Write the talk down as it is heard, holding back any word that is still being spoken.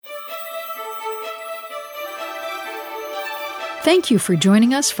Thank you for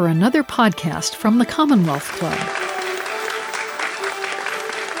joining us for another podcast from the Commonwealth Club.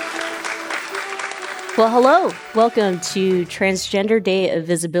 Well, hello. Welcome to Transgender Day of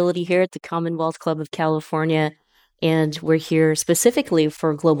Visibility here at the Commonwealth Club of California. And we're here specifically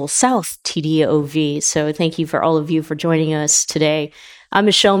for Global South TDOV. So thank you for all of you for joining us today. I'm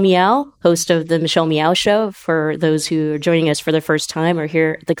Michelle Meow, host of the Michelle Meow Show. For those who are joining us for the first time or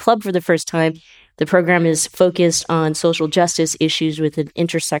here at the club for the first time, the program is focused on social justice issues with an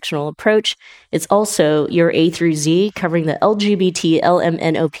intersectional approach. It's also your A through Z, covering the LGBT,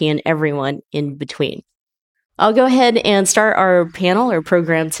 LMNOP, and everyone in between. I'll go ahead and start our panel or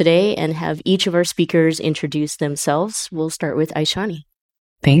program today and have each of our speakers introduce themselves. We'll start with Aishani.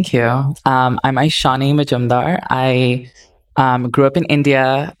 Thank you. I'm Aishani Majumdar. I grew up in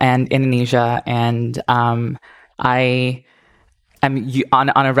India and Indonesia, and I am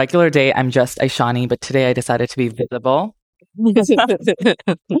on a regular day, I'm just Aishani, but today I decided to be visible.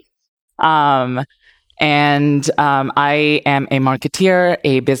 I am a marketeer,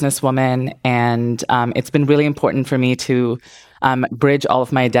 a businesswoman, and it's been really important for me to bridge all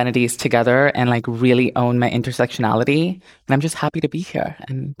of my identities together and like really own my intersectionality. And I'm just happy to be here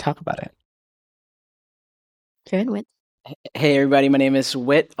and talk about it. Good, Whit. Hey everybody, my name is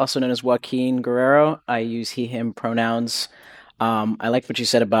Whit, also known as Joaquin Guerrero. I use he, him pronouns. I liked what you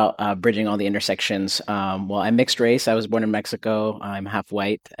said about bridging all the intersections. Well, I'm mixed race. I was born in Mexico. I'm half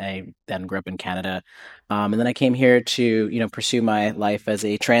white. I then grew up in Canada. And then I came here to, pursue my life as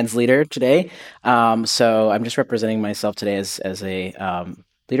a trans leader today. So I'm just representing myself today as a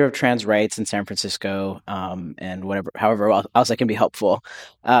leader of trans rights in San Francisco, and however else I can be helpful.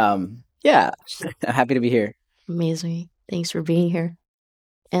 Yeah, I'm happy to be here. Amazing. Thanks for being here.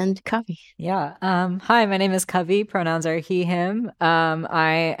 And Kavi. Yeah. Hi, my name is Kavi. Pronouns are he, him.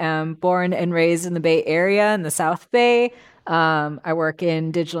 I am born and raised in the Bay Area in the South Bay. I work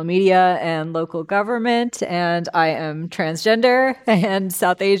in digital media and local government, and I am transgender and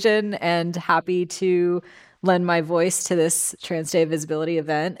South Asian and happy to lend my voice to this Trans Day Visibility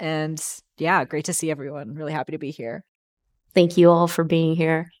event. And yeah, great to see everyone. Really happy to be here. Thank you all for being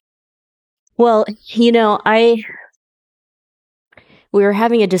here. Well, we were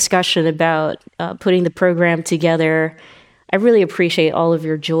having a discussion about putting the program together. I really appreciate all of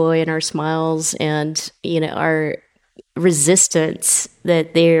your joy and our smiles and, our resistance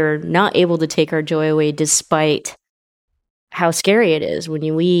that they're not able to take our joy away despite how scary it is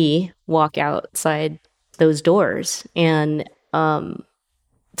when we walk outside those doors. And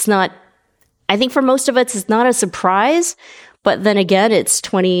it's not, I think for most of us, it's not a surprise. But then again, it's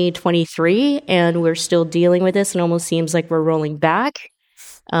 2023 and we're still dealing with this. It almost seems like we're rolling back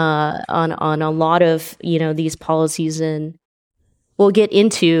on a lot of, these policies. And we'll get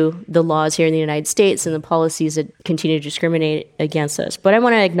into the laws here in the United States and the policies that continue to discriminate against us. But I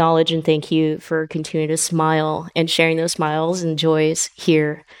want to acknowledge and thank you for continuing to smile and sharing those smiles and joys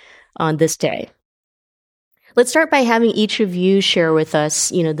here on this day. Let's start by having each of you share with us,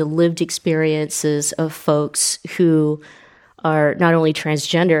 the lived experiences of folks who are not only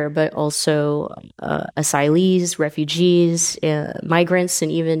transgender, but also asylees, refugees, migrants,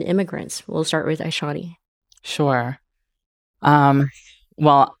 and even immigrants. We'll start with Aishani. Sure.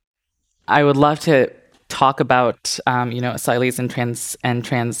 Well, I would love to talk about, asylees and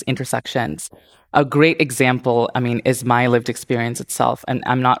trans intersections. A great example, is my lived experience itself. And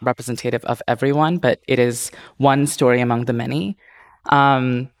I'm not representative of everyone, but it is one story among the many.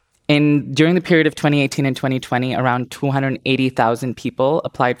 During the period of 2018 and 2020, around 280,000 people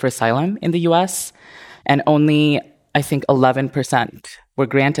applied for asylum in the U.S., and only, I think, 11% were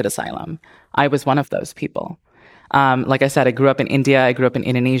granted asylum. I was one of those people. Like I said, I grew up in India, I grew up in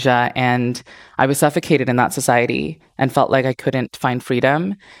Indonesia, and I was suffocated in that society and felt like I couldn't find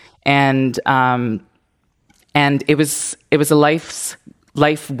freedom. And it was a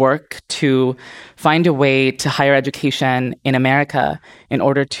life work to find a way to higher education in America in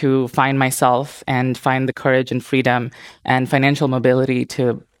order to find myself and find the courage and freedom and financial mobility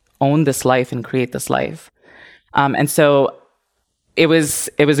to own this life and create this life. And so it was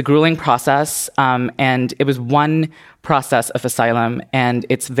a grueling process, and it was one process of asylum, and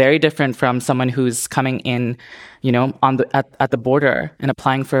it's very different from someone who's coming in, at the border and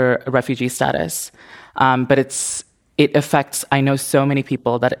applying for a refugee status. But it affects, I know so many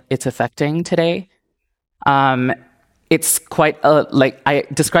people that it's affecting today. It's quite I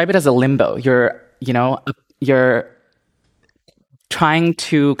describe it as a limbo. You're trying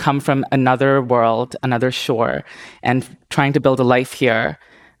to come from another world, another shore, and trying to build a life here,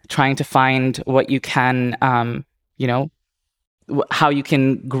 trying to find what you can, how you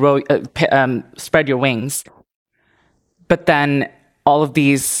can grow, spread your wings. But then all of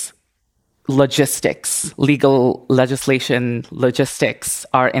these logistics, legal legislation logistics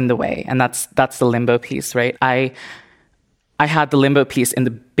are in the way. And that's the limbo piece, right? I had the limbo piece in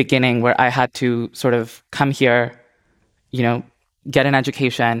the beginning where I had to sort of come here, get an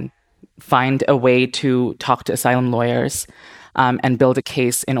education, find a way to talk to asylum lawyers, and build a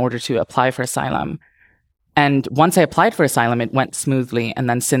case in order to apply for asylum. And once I applied for asylum, it went smoothly. And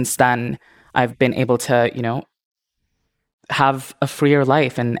then since then, I've been able to, have a freer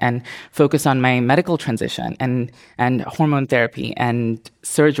life and focus on my medical transition and hormone therapy and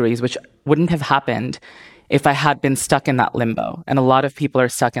surgeries, which wouldn't have happened if I had been stuck in that limbo. And a lot of people are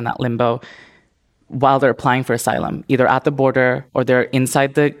stuck in that limbo while they're applying for asylum, either at the border or they're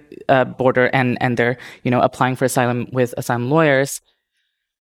inside the border and they're, applying for asylum with asylum lawyers.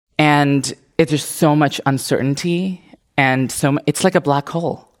 And it's just so much uncertainty and it's like a black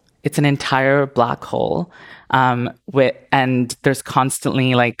hole. It's an entire black hole. And there's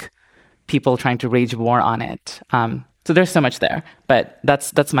constantly people trying to wage war on it. So there's so much there, but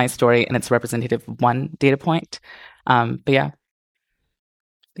that's my story, and it's representative of one data point. But yeah.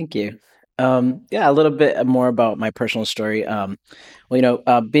 Thank you. A little bit more about my personal story.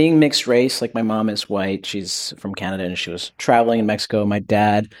 Being mixed race, my mom is white, she's from Canada, and she was traveling in Mexico. My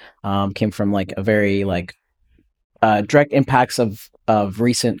dad came from a very direct impacts of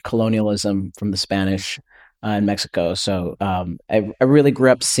recent colonialism from the Spanish in Mexico. So I really grew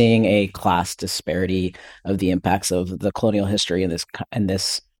up seeing a class disparity of the impacts of the colonial history in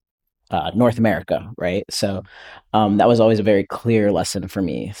this North America, right? So that was always a very clear lesson for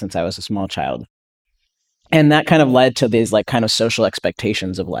me since I was a small child. And that kind of led to these kind of social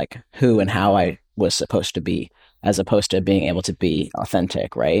expectations of who and how I was supposed to be, as opposed to being able to be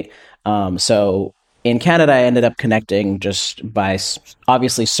authentic, right? So in Canada, I ended up connecting just by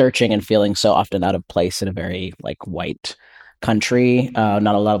obviously searching and feeling so often out of place in a very white country,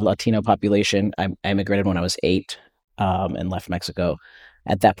 not a lot of Latino population. I immigrated when I was 8 and left Mexico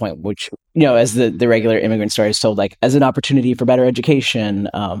at that point, which, as the regular immigrant story is told, as an opportunity for better education.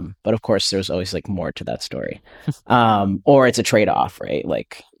 But of course, there's always more to that story. Or it's a trade-off, right?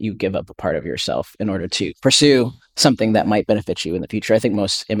 You give up a part of yourself in order to pursue something that might benefit you in the future. I think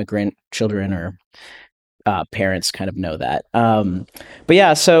most immigrant children or parents kind of know that. But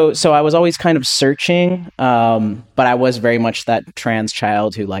yeah, so I was always kind of searching, but I was very much that trans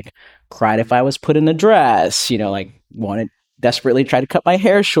child who cried if I was put in a dress, wanted desperately try to cut my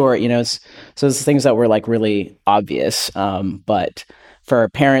hair short, so it's things that were really obvious. But for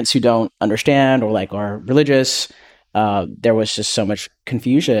parents who don't understand or are religious, there was just so much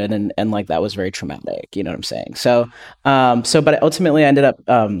confusion and that was very traumatic, you know what I'm saying? But ultimately I ended up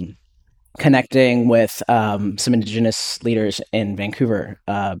connecting with some Indigenous leaders in Vancouver,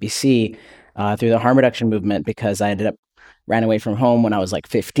 BC, through the harm reduction movement, because I ran away from home when I was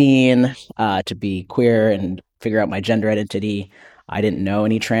 15 to be queer and figure out my gender identity. I didn't know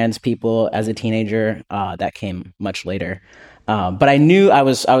any trans people as a teenager. That came much later. But I knew I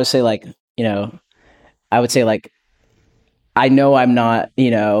would say I know I'm not,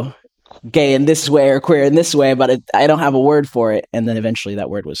 gay in this way or queer in this way, but I don't have a word for it. And then eventually that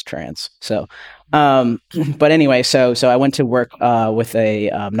word was trans. So, but anyway, so I went to work with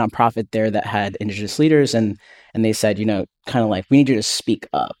a nonprofit there that had Indigenous leaders, and they said, kind of we need you to speak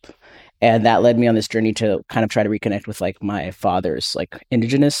up. And that led me on this journey to kind of try to reconnect with my father's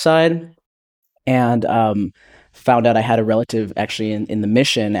Indigenous side, and found out I had a relative actually in the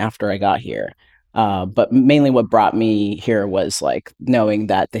mission after I got here. But mainly what brought me here was knowing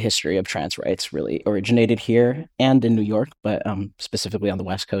that the history of trans rights really originated here and in New York, but specifically on the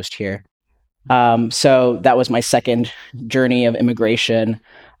West Coast here. So that was my second journey of immigration,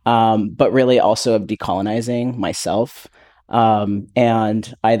 but really also of decolonizing myself.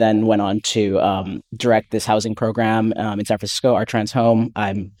 And I then went on to direct this housing program in San Francisco, Our Trans Home.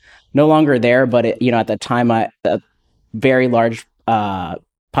 I'm no longer there, but at the time, a very large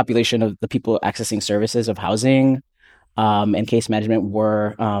population of the people accessing services of housing and case management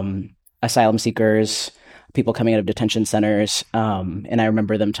were asylum seekers, people coming out of detention centers. And I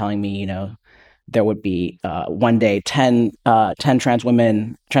remember them telling me, there would be one day 10 trans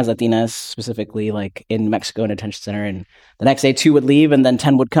women, trans Latinas specifically, in Mexico in a detention center, and the next day 2 would leave and then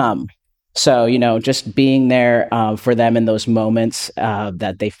 10 would come. So, just being there for them in those moments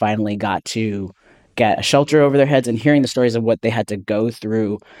that they finally got to get a shelter over their heads, and hearing the stories of what they had to go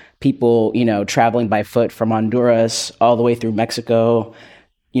through, people, traveling by foot from Honduras all the way through Mexico,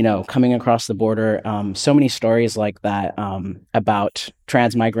 coming across the border. So many stories like that about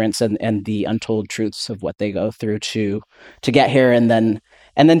trans migrants and the untold truths of what they go through to get here, and then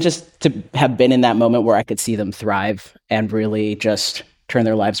And then just to have been in that moment where I could see them thrive and really just turn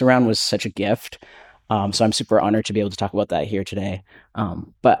their lives around was such a gift. So I'm super honored to be able to talk about that here today.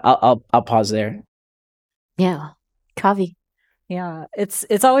 But I'll pause there. Yeah. Kavi. Yeah,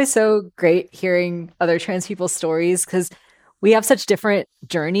 it's always so great hearing other trans people's stories because we have such different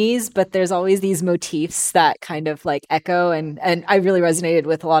journeys, but there's always these motifs that kind of like echo. And I really resonated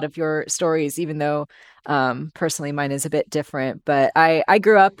with a lot of your stories, even though personally mine is a bit different. But I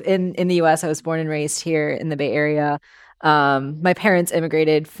grew up in the US. I was born and raised here in the Bay Area. My parents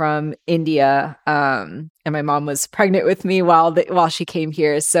immigrated from India, and my mom was pregnant with me while she came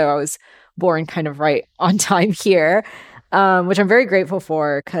here. So I was born kind of right on time here. Which I'm very grateful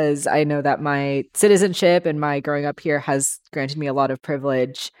for because I know that my citizenship and my growing up here has granted me a lot of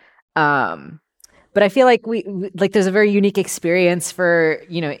privilege. But I feel like like there's a very unique experience for,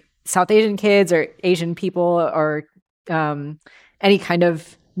 South Asian kids or Asian people or any kind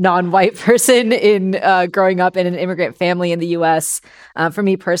of non-white person in growing up in an immigrant family in the US. For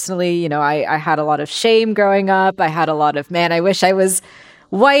me personally, I had a lot of shame growing up. I had a lot of, man, I wish I was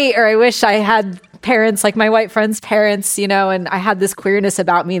white, or I wish I had parents like my white friends' parents, and I had this queerness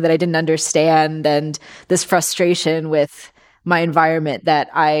about me that I didn't understand, and this frustration with my environment that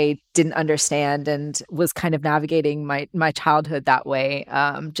I didn't understand, and was kind of navigating my childhood that way,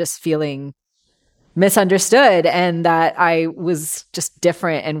 just feeling misunderstood and that I was just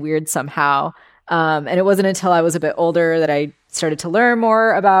different and weird somehow. And it wasn't until I was a bit older that I started to learn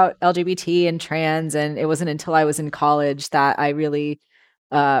more about LGBT and trans, and it wasn't until I was in college that I really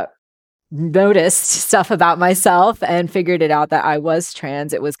noticed stuff about myself and figured it out that I was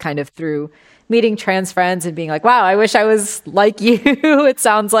trans. It was kind of through meeting trans friends and being like, wow, I wish I was like you. It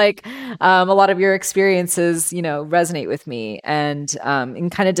sounds like a lot of your experiences, resonate with me. And in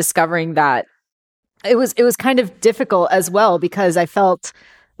kind of discovering that it was kind of difficult as well because I felt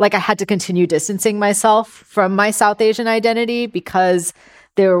like I had to continue distancing myself from my South Asian identity because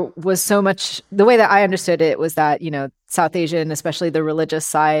there was so much, the way that I understood it was that, South Asian, especially the religious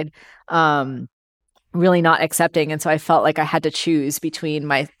side, really not accepting. And so I felt like I had to choose between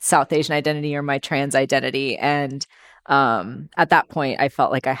my South Asian identity or my trans identity. And at that point, I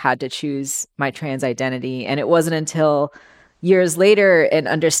felt like I had to choose my trans identity. And it wasn't until years later in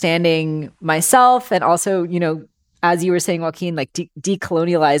understanding myself and also, as you were saying, Joaquin, like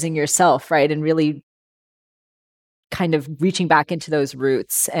decolonializing yourself, right? And really kind of reaching back into those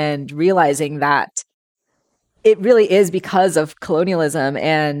roots and realizing that it really is because of colonialism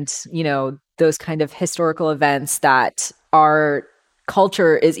and, those kind of historical events that our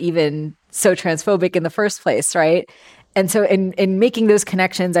culture is even so transphobic in the first place, right? And so in making those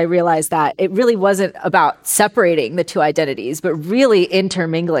connections, I realized that it really wasn't about separating the two identities, but really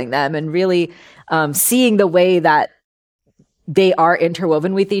intermingling them and really seeing the way that they are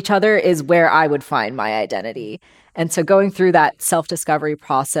interwoven with each other is where I would find my identity. And so going through that self-discovery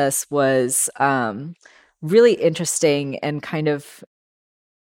process was really interesting and kind of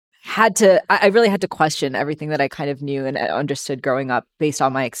I really had to question everything that I kind of knew and understood growing up based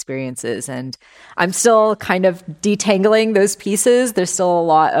on my experiences. And I'm still kind of detangling those pieces. There's still a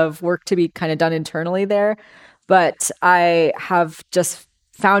lot of work to be kind of done internally there. But I have just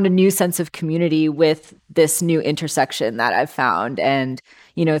found a new sense of community with this new intersection that I've found. And,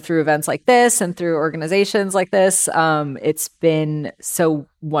 through events like this and through organizations like this, it's been so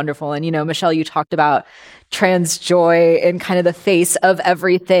wonderful. And, Michelle, you talked about trans joy and kind of the face of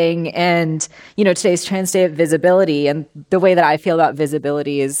everything. And, today's Trans Day of Visibility. And the way that I feel about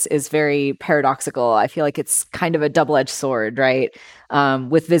visibility is very paradoxical. I feel like it's kind of a double-edged sword, right?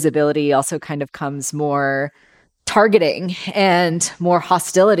 With visibility also kind of comes more targeting and more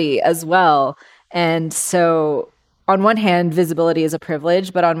hostility as well. And so on one hand, visibility is a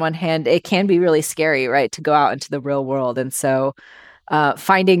privilege, but on one hand, it can be really scary, right, to go out into the real world. And so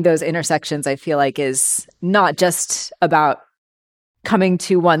finding those intersections, I feel like, is not just about coming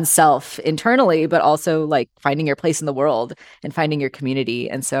to oneself internally, but also like finding your place in the world and finding your community.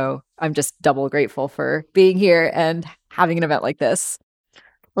 And so I'm just double grateful for being here and having an event like this.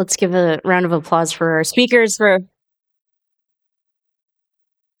 Let's give a round of applause for our speakers for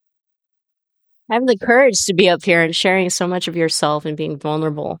having the courage to be up here and sharing so much of yourself and being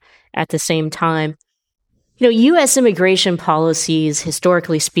vulnerable at the same time. U.S. immigration policies,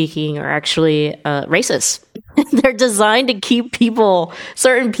 historically speaking, are actually racist. They're designed to keep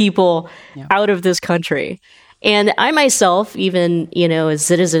certain people out of this country. And I myself, even, as a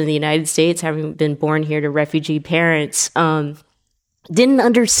citizen of the United States, having been born here to refugee parents, didn't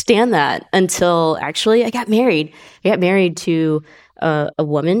understand that until actually I got married. I got married to a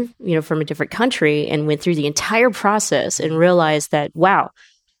woman, from a different country, and went through the entire process and realized that, wow,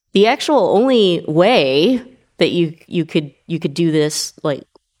 the actual only way that you could do this, like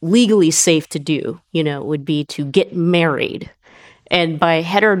legally safe to do, would be to get married, and by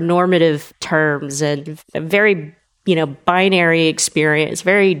heteronormative terms and a very binary experience,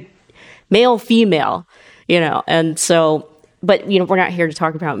 very male female, and so. But we're not here to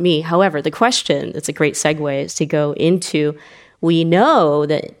talk about me. However, the question, it's a great segue, is to go into, we know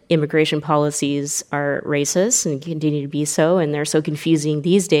that immigration policies are racist and continue to be so, and they're so confusing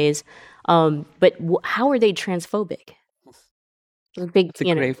these days. But how are they transphobic? A big, It's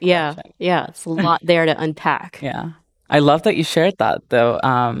a grave yeah, question. yeah, it's a lot there to unpack. Yeah, I love that you shared that, though.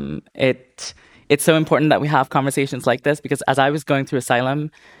 It's so important that we have conversations like this, because as I was going through asylum,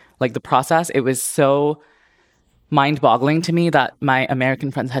 like the process, it was so mind-boggling to me that my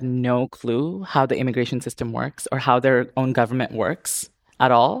American friends had no clue how the immigration system works or how their own government works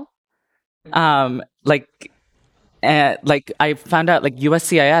at all. Like I found out like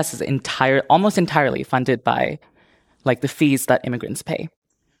USCIS is almost entirely funded by like the fees that immigrants pay.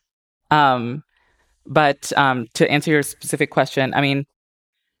 But to answer your specific question, I mean,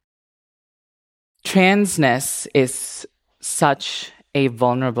 transness is such a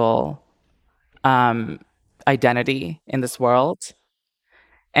vulnerable identity in this world,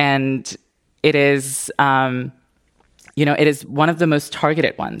 and it is it is one of the most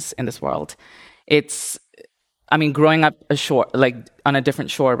targeted ones in this world. Growing up ashore, like on a different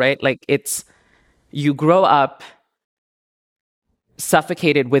shore, right? Like you grow up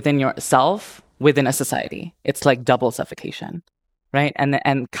suffocated within yourself, within a society. It's like double suffocation, right?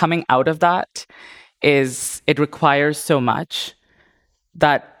 And coming out of that it requires so much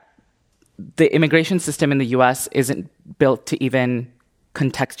that the immigration system in the U.S. isn't built to even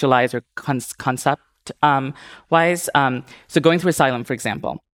contextualize or concept wise. So going through asylum, for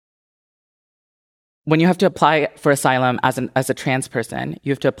example, when you have to apply for asylum as a trans person,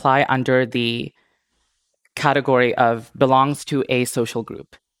 you have to apply under the category of belongs to a social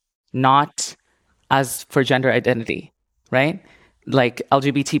group, not as for gender identity, right? Like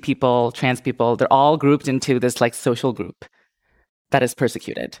LGBT people, trans people, they're all grouped into this like social group that is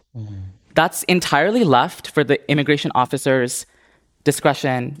persecuted. Mm-hmm. That's entirely left for the immigration officer's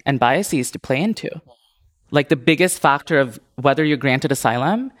discretion and biases to play into. Like the biggest factor of whether you're granted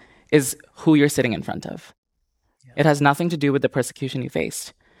asylum is who you're sitting in front of. Yeah. It has nothing to do with the persecution you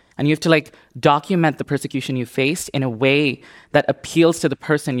faced. And you have to like document the persecution you faced in a way that appeals to the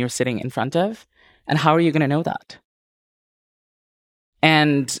person you're sitting in front of. And how are you going to know that?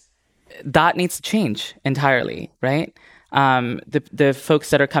 And that needs to change entirely, right? The folks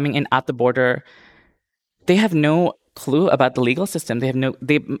that are coming in at the border, they have no clue about the legal system.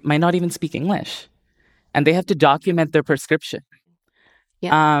 They might not even speak English, and they have to document their prescription.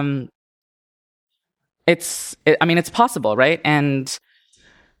 Yeah. It's possible, right? And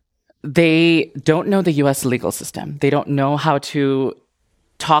they don't know the U.S. legal system. They don't know how to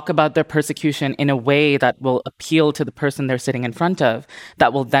talk about their persecution in a way that will appeal to the person they're sitting in front of,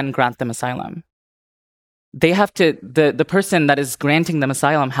 that will then grant them asylum. They have to, the person that is granting them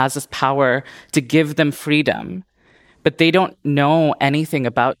asylum has this power to give them freedom, but they don't know anything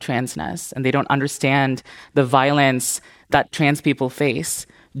about transness, and they don't understand the violence that trans people face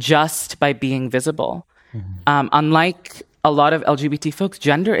just by being visible. Mm-hmm. Unlike a lot of LGBT folks,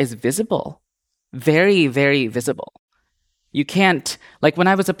 gender is visible, very, very visible. You can't, like when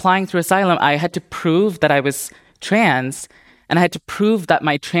I was applying through asylum, I had to prove that I was trans, and I had to prove that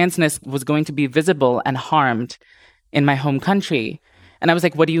my transness was going to be visible and harmed in my home country. And I was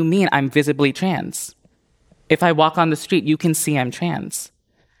like, what do you mean I'm visibly trans? If I walk on the street, you can see I'm trans.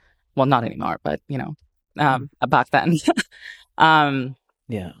 Well, not anymore, but, back then.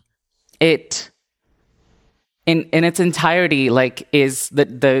 Yeah. It, in its entirety, like, is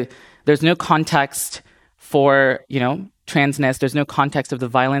there's no context for, transness. There's no context of the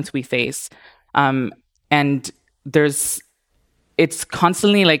violence we face. And it's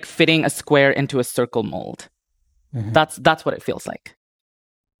constantly like fitting a square into a circle mold. Mm-hmm. That's what it feels like.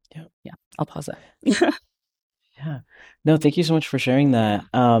 Yeah. I'll pause that. Yeah. No, thank you so much for sharing that.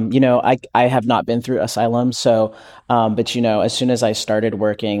 I have not been through asylum, so, but as soon as I started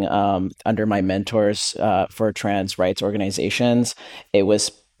working under my mentors for trans rights organizations, it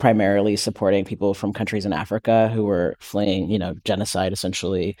was primarily supporting people from countries in Africa who were fleeing, genocide,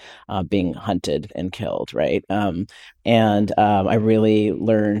 essentially being hunted and killed, right? I really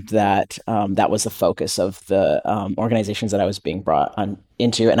learned that that was the focus of the organizations that I was being brought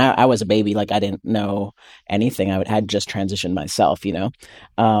into. And I was a baby, like I didn't know anything. I had just transitioned myself,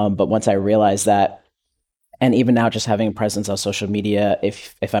 but once I realized that And even now, just having a presence on social media,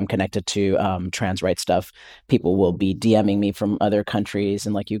 if I'm connected to trans rights stuff, people will be DMing me from other countries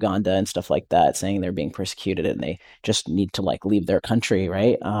and like Uganda and stuff like that, saying they're being persecuted and they just need to like leave their country,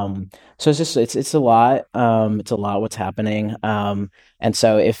 right? So it's a lot. It's a lot what's happening. And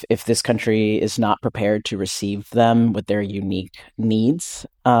so if this country is not prepared to receive them with their unique needs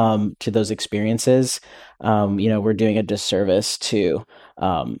to those experiences, we're doing a disservice to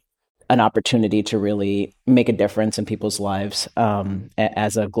an opportunity to really make a difference in people's lives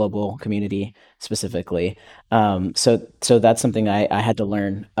as a global community specifically. So that's something I had to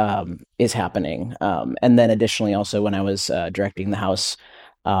learn is happening. And then additionally, also when I was directing the House,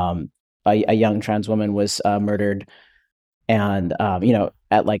 a young trans woman was murdered and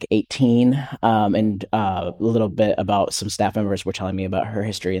at like 18 and a little bit about some staff members were telling me about her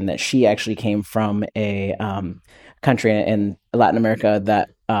history and that she actually came from a country in Latin America that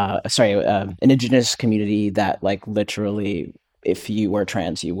indigenous community that like literally if you were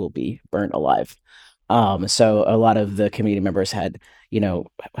trans you will be burnt alive. So a lot of the community members had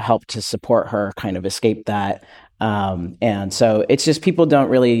helped to support her kind of escape that. And so it's just people don't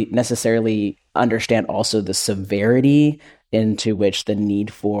really necessarily understand also the severity into which the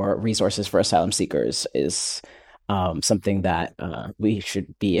need for resources for asylum seekers is something that we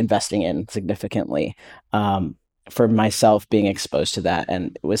should be investing in significantly. For myself, being exposed to that,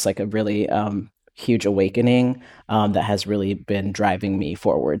 and it was like a really huge awakening that has really been driving me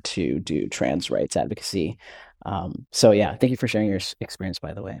forward to do trans rights advocacy. So yeah, thank you for sharing your experience,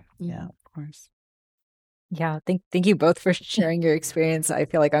 by the way. Yeah, of course. Yeah, thank you both for sharing your experience. I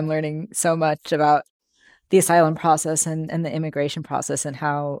feel like I'm learning so much about the asylum process and the immigration process and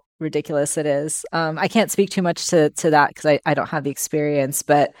how ridiculous it is. I can't speak too much to that because I don't have the experience,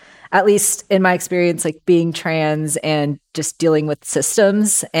 but at least in my experience, like being trans and just dealing with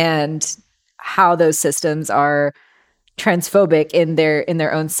systems and how those systems are transphobic in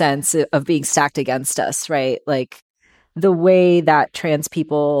their own sense of being stacked against us, right? Like the way that trans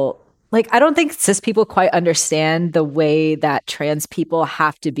people, like I don't think cis people quite understand the way that trans people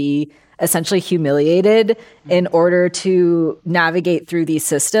have to be essentially humiliated in order to navigate through these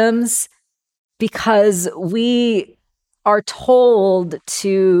systems, because we are told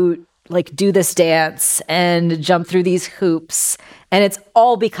to like do this dance and jump through these hoops, and it's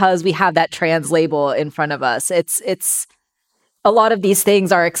all because we have that trans label in front of us. It's a lot of these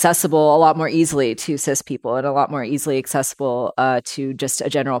things are accessible a lot more easily to cis people and a lot more easily accessible to just a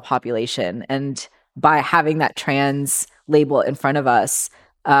general population. And by having that trans label in front of us,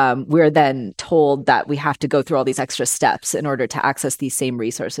 we're then told that we have to go through all these extra steps in order to access these same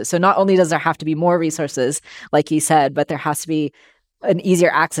resources. So not only does there have to be more resources, like you said, but there has to be an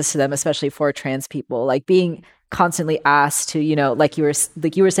easier access to them, especially for trans people. Like being constantly asked to, like you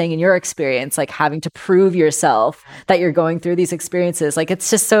were saying in your experience, like having to prove yourself that you're going through these experiences. Like it's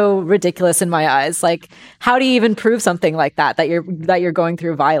just so ridiculous in my eyes. Like how do you even prove something like that you're going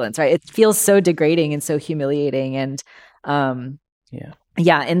through violence, right? It feels so degrading and so humiliating. And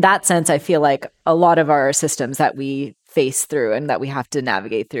yeah, in that sense, I feel like a lot of our systems that we face through and that we have to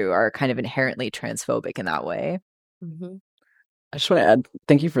navigate through are kind of inherently transphobic in that way. Mm-hmm. I just want to add,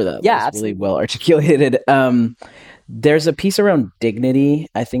 thank you for that. Yeah, that's absolutely. Really well articulated. There's a piece around dignity.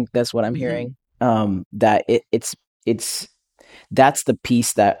 I think that's what I'm hearing. That it's that's the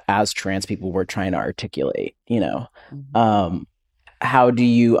piece that as trans people we're trying to articulate. How do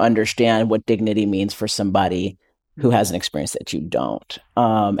you understand what dignity means for somebody who has an experience that you don't?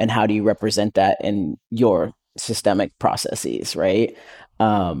 And how do you represent that in your systemic processes, right?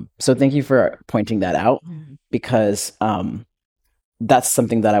 So thank you for pointing that out, because that's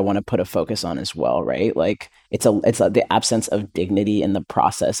something that I want to put a focus on as well, right? Like it's the absence of dignity in the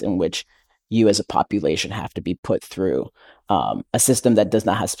process in which you as a population have to be put through a system that does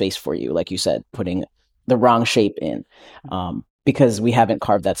not have space for you, like you said, putting the wrong shape in, because we haven't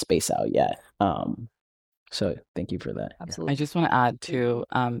carved that space out yet. So thank you for that. Absolutely. I just want to add to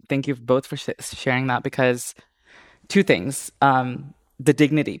thank you both for sharing that, because two things. The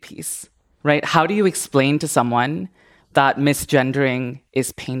dignity piece, right? How do you explain to someone that misgendering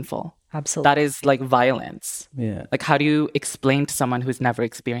is painful? Absolutely. That is like violence. Yeah. Like how do you explain to someone who's never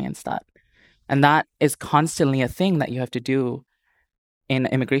experienced that? And that is constantly a thing that you have to do in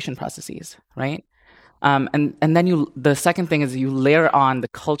immigration processes, right? And then the second thing is you layer on the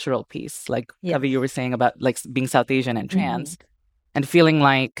cultural piece, like Kavi, you were saying about like being South Asian and trans, and feeling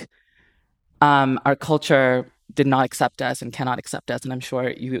like our culture did not accept us and cannot accept us, and I'm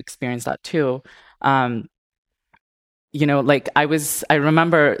sure you experienced that too. Like I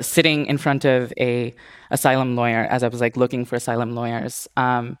remember sitting in front of a asylum lawyer as I was like looking for asylum lawyers,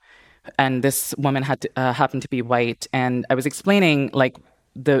 and this woman happened to be white, and I was explaining like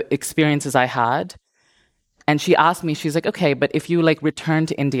the experiences I had, and she asked me, she's like, okay, but if you like return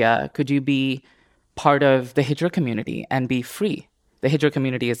to India, could you be part of the Hijra community and be free? The Hijra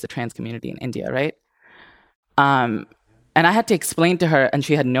community is the trans community in India, right? And I had to explain to her, and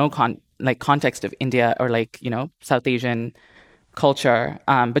she had no context of India or like, you know, South Asian culture.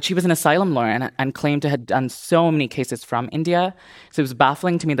 But she was an asylum lawyer and claimed to have done so many cases from India. So it was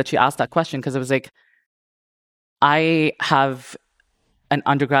baffling to me that she asked that question, because it was like, I have an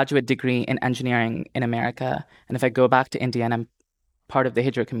undergraduate degree in engineering in America, and if I go back to India and I'm part of the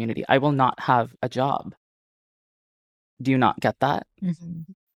Hijra community, I will not have a job. Do you not get that?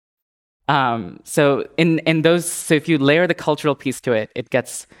 Mm-hmm. So so if you layer the cultural piece to it, it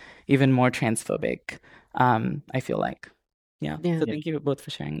gets even more transphobic. I feel like, yeah. So thank you both for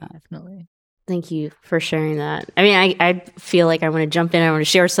sharing that. Definitely. Thank you for sharing that. I mean, I feel like I want to jump in. I want to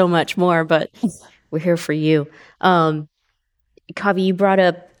share so much more, but we're here for you. Kavi, you brought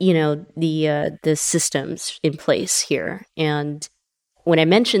up, you know, the systems in place here, and when I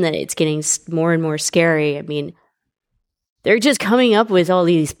mentioned that it's getting more and more scary, I mean, they're just coming up with all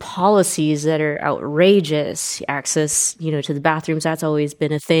these policies that are outrageous. Access, you know, to the bathrooms, that's always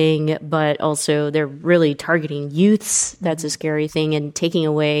been a thing, but also they're really targeting youths. That's a scary thing, and taking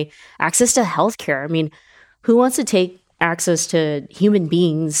away access to healthcare. I mean, who wants to take access to human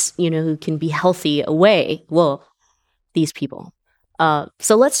beings, you know, who can be healthy away? Well, these people.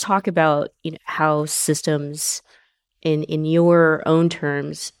 So let's talk about, you know, how systems, in your own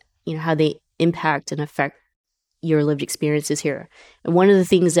terms, you know, how they impact and affect your lived experiences here. And one of the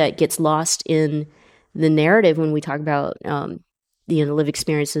things that gets lost in the narrative when we talk about the lived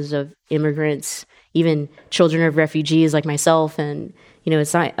experiences of immigrants, even children of refugees like myself, and, you know,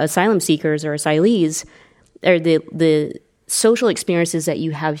 asylum seekers or asylees, are the social experiences that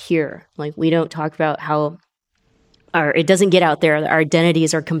you have here. Like, we don't talk about how it doesn't get out there. Our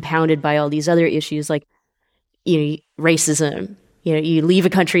identities are compounded by all these other issues, like, you know, racism. You know, you leave a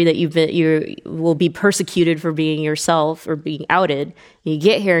country that you will be persecuted for being yourself or being outed. You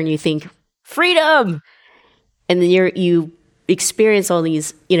get here and you think freedom, and then you experience all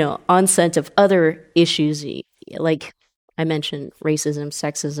these, you know, onset of other issues, like I mentioned, racism,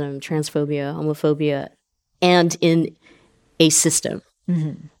 sexism, transphobia, homophobia, and in a system.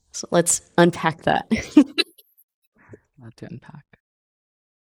 Mm-hmm. So let's unpack that. Not to unpack.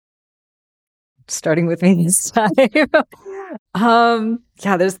 Starting with me this time.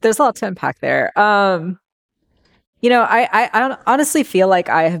 Yeah, there's a lot to unpack there. You know, I honestly feel like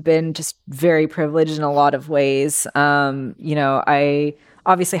I have been just very privileged in a lot of ways. You know, I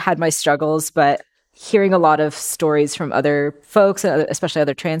obviously had my struggles, but hearing a lot of stories from other folks, especially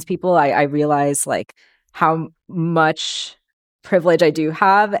other trans people, I realize like how much privilege I do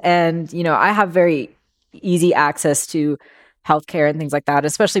have. And, you know, I have very easy access to healthcare and things like that,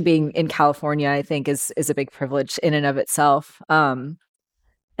 especially being in California, I think is a big privilege in and of itself. And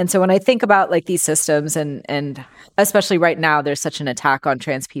so when I think about like these systems and especially right now, there's such an attack on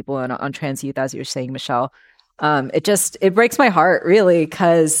trans people and on trans youth, as you were saying, Michelle, it breaks my heart really,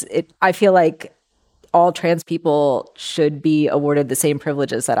 because I feel like all trans people should be awarded the same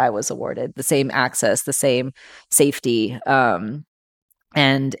privileges that I was awarded, the same access, the same safety.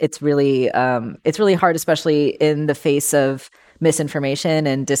 And it's really hard, especially in the face of misinformation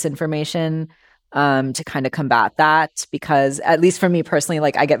and disinformation, to kind of combat that, because at least for me personally,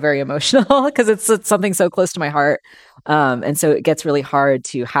 like I get very emotional because it's something so close to my heart. And so it gets really hard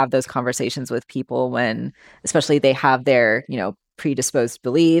to have those conversations with people when, especially they have their, you know, predisposed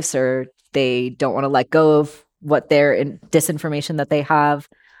beliefs, or they don't want to let go of what their disinformation that they have.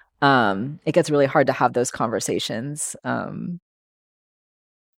 It gets really hard to have those conversations. And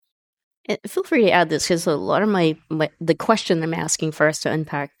feel free to add this, because a lot of the question I'm asking for us to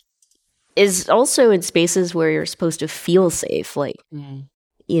unpack is also in spaces where you're supposed to feel safe, like, you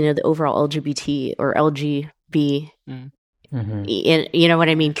know, the overall LGBT or LGB, you know what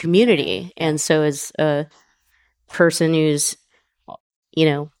I mean, community. And so as a person who's, you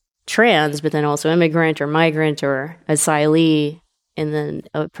know, trans, but then also immigrant or migrant or asylee, and then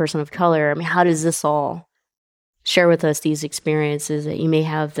a person of color, I mean, how does this all share with us these experiences that you may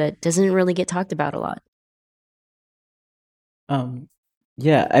have that doesn't really get talked about a lot?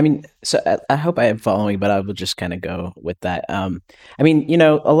 Yeah, I mean, so I hope I am following, but I will just kind of go with that. I mean, you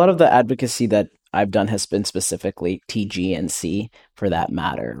know, a lot of the advocacy that I've done has been specifically TGNC for that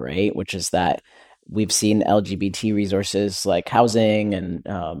matter, right? Which is that we've seen LGBT resources like housing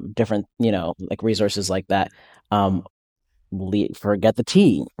and different, you know, like resources like that forget the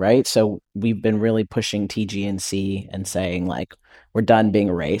T, right? So we've been really pushing T, G, and C and saying like, we're done being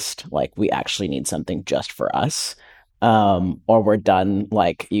erased. Like we actually need something just for us. Or we're done,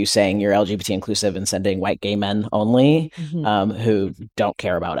 like you saying you're LGBT inclusive and sending white gay men only, who don't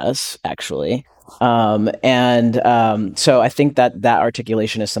care about us actually. So I think that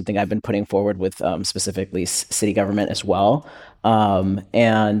articulation is something I've been putting forward with specifically city government as well. As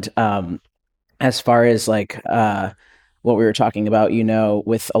far as like what we were talking about,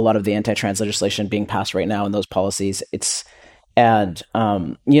 with a lot of the anti-trans legislation being passed right now and those policies,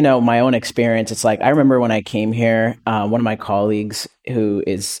 my own experience, it's like I remember when I came here, one of my colleagues who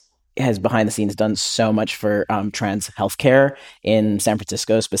has behind the scenes done so much for trans healthcare in San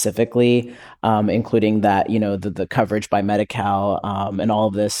Francisco specifically, including that, the coverage by Medi-Cal and all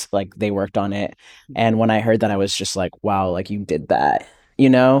of this, like they worked on it. And when I heard that, I was just like, wow, like you did that,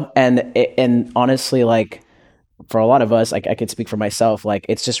 and honestly, like for a lot of us, like I could speak for myself, like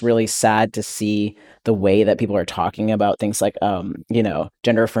it's just really sad to see the way that people are talking about things like,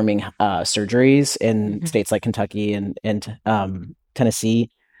 gender affirming surgeries in states like Kentucky and Tennessee,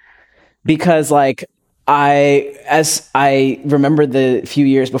 because like as I remember the few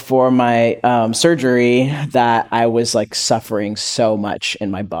years before my surgery that I was like suffering so much in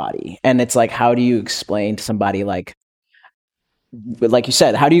my body. And it's like, how do you explain to somebody like you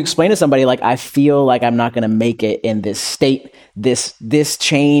said, how do you explain to somebody like, I feel like I'm not going to make it in this state, this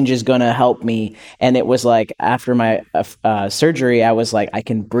change is going to help me? And it was like after my surgery, I was like, I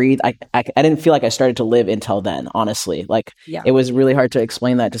can breathe. I didn't feel like I started to live until then, honestly. Like It was really hard to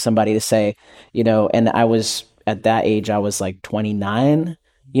explain that to somebody, to say, and I was at that age, I was like 29,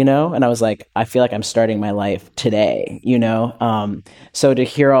 and I was like, I feel like I'm starting my life today, so to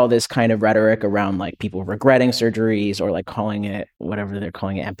hear all this kind of rhetoric around like people regretting surgeries or like calling it whatever they're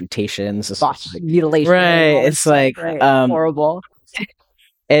calling it, amputations, mutilation, right? It's like horrible.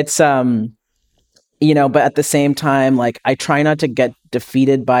 It's but at the same time, like I try not to get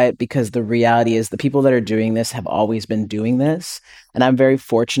defeated by it, because the reality is the people that are doing this have always been doing this. And I'm very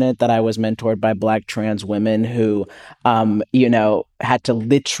fortunate that I was mentored by Black trans women who, had to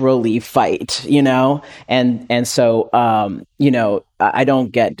literally fight, and so, I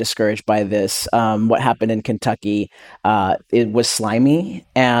don't get discouraged by this. What happened in Kentucky, it was slimy,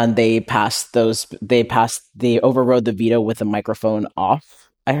 and they overrode the veto with the microphone off,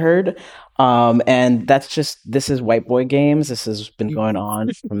 I heard. And this is white boy games. This has been going on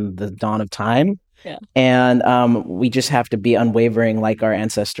from the dawn of time. Yeah. And we just have to be unwavering like our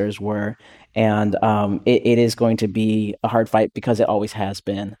ancestors were. And it is going to be a hard fight, because it always has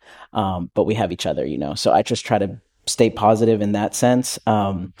been. But we have each other, so I just try to stay positive in that sense.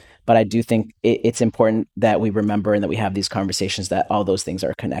 But I do think it's important that we remember and that we have these conversations, that all those things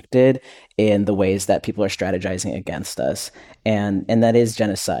are connected in the ways that people are strategizing against us. And that is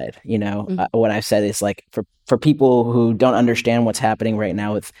genocide. What I've said is like, for people who don't understand what's happening right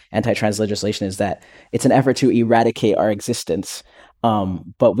now with anti-trans legislation, is that it's an effort to eradicate our existence.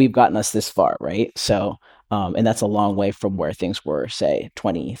 But we've gotten us this far, right? So, and that's a long way from where things were, say,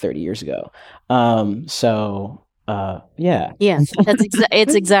 20, 30 years ago. Yeah.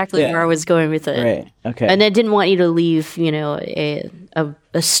 It's exactly where I was going with it. Right. Okay. And I didn't want you to leave,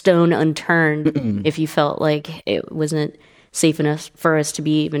 a stone unturned if you felt like it wasn't safe enough for us to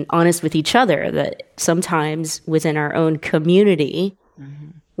be even honest with each other, that sometimes within our own community,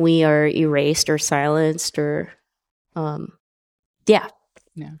 we are erased or silenced or,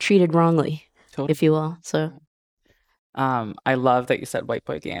 treated wrongly, if you will. So. I love that you said white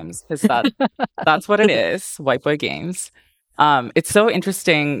boy games, because that's what it is, white boy games. It's so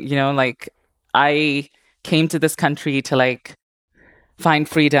interesting, like I came to this country to like find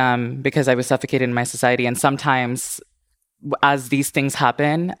freedom because I was suffocated in my society. And sometimes as these things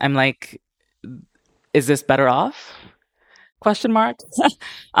happen, I'm like, is this better off? Question mark.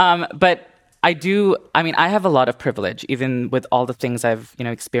 But I have a lot of privilege, even with all the things I've,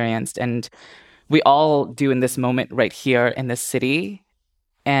 experienced, and we all do in this moment right here in this city.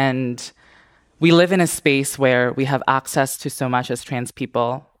 And we live in a space where we have access to so much as trans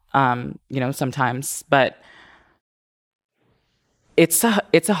people, sometimes, but it's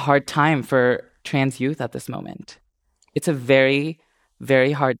a hard time for trans youth at this moment. It's a very,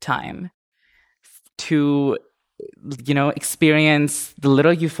 very hard time to, experience the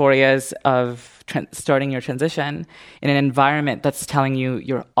little euphorias of starting your transition in an environment that's telling you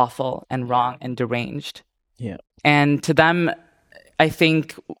you're awful and wrong and deranged. Yeah. And to them, I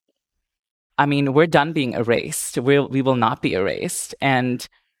think, we're done being erased. We will not be erased. And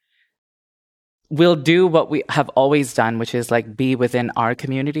we'll do what we have always done, which is like be within our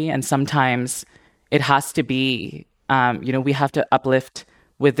community. And sometimes it has to be we have to uplift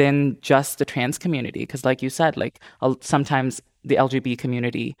within just the trans community, because like you said, like sometimes the LGBT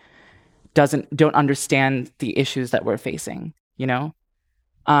community don't understand the issues that we're facing,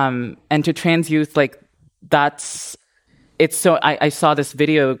 and to trans youth, like I saw this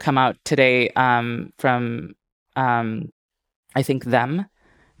video come out today from I think the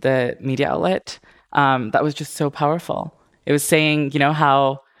media outlet, that was just so powerful. It was saying,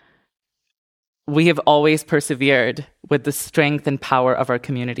 how we have always persevered with the strength and power of our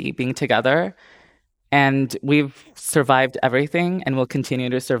community being together, and we've survived everything and will continue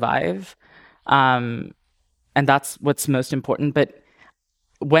to survive. And that's what's most important. But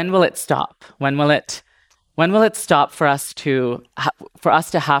when will it stop? When will it stop for us to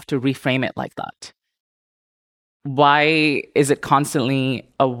have to reframe it like that? Why is it constantly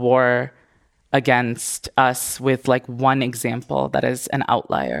a war against us with like one example that is an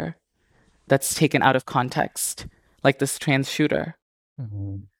outlier, that's taken out of context, like this trans shooter?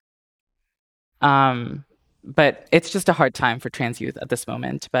 Mm-hmm. But it's just a hard time for trans youth at this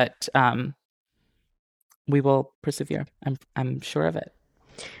moment. But we will persevere. I'm sure of it.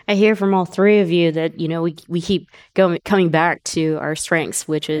 I hear from all three of you that, we keep coming back to our strengths,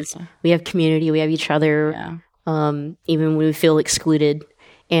 which is we have community, we have each other, even when we feel excluded,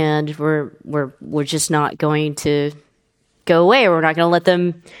 and we're just not going to go away. We're not going to let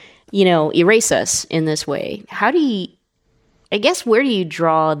them, erase us in this way. Where do you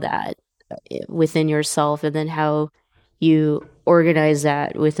draw that within yourself, and then how you organize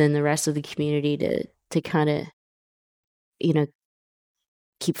that within the rest of the community to kind of,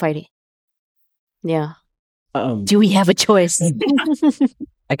 keep fighting? Yeah. Do we have a choice?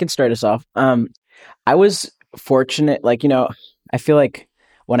 I can start us off. I was fortunate, I feel like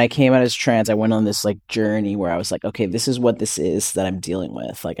when I came out as trans, I went on this like journey where I was like, okay, this is what this is that I'm dealing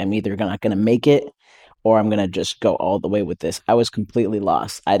with. Like, I'm either not going to make it, or I'm going to just go all the way with this. I was completely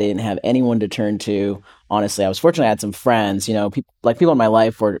lost. I didn't have anyone to turn to. Honestly, I was fortunate. I had some friends, people in my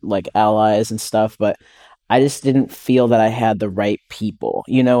life were like allies and stuff, but I just didn't feel that I had the right people.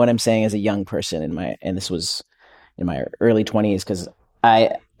 You know what I'm saying? As a young person and this was in my early 20s, because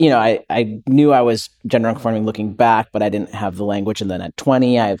I knew I was gender conforming looking back, but I didn't have the language. And then at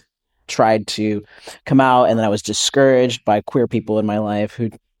 20, I tried to come out, and then I was discouraged by queer people in my life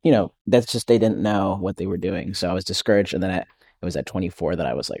who, that's just, they didn't know what they were doing. So I was discouraged. And then it was at 24 that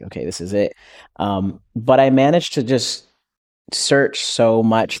I was like, okay, this is it. But I managed to just search so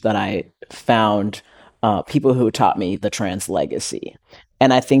much that I found people who taught me the trans legacy.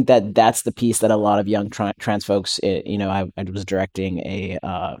 And I think that that's the piece that a lot of young trans folks, I was directing a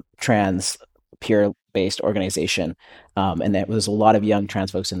trans peer-based organization, and there was a lot of young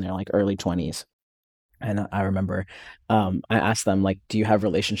trans folks in their like early 20s. And I remember I asked them, like, do you have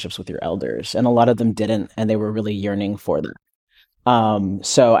relationships with your elders? And a lot of them didn't, and they were really yearning for them.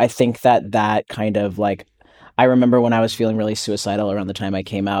 So I think that kind of like, I remember when I was feeling really suicidal around the time I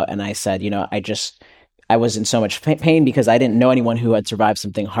came out, and I said, I was in so much pain because I didn't know anyone who had survived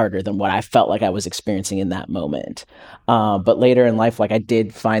something harder than what I felt like I was experiencing in that moment. But later in life, like, I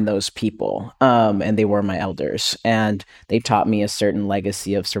did find those people, and they were my elders, and they taught me a certain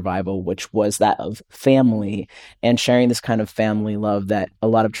legacy of survival, which was that of family and sharing this kind of family love that a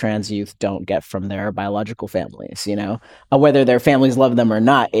lot of trans youth don't get from their biological families. Whether their families love them or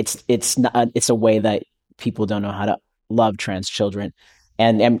not, it's a way that people don't know how to love trans children.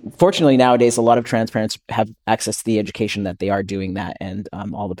 And fortunately, nowadays, a lot of trans parents have access to the education that they are doing that, and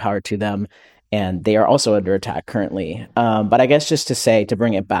all the power to them. And they are also under attack currently. But I guess just to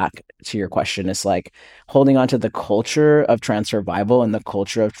bring it back to your question, is like holding on to the culture of trans survival and the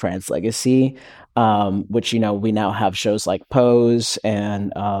culture of trans legacy, which, we now have shows like Pose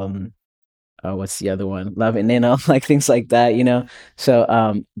and what's the other one? Love and like things like that,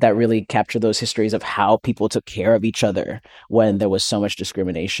 So that really capture those histories of how people took care of each other when there was so much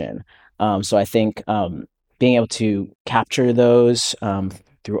discrimination. So I think being able to capture those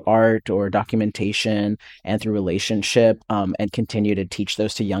through art or documentation and through relationship, and continue to teach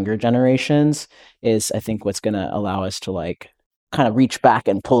those to younger generations is, I think, what's going to allow us to like kind of reach back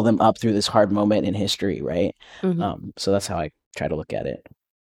and pull them up through this hard moment in history, right? Mm-hmm. So that's how I try to look at it.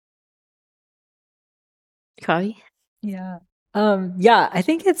 Kavi? Yeah. I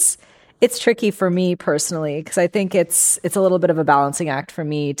think it's tricky for me personally, because I think it's a little bit of a balancing act for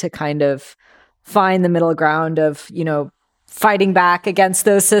me to kind of find the middle ground of, fighting back against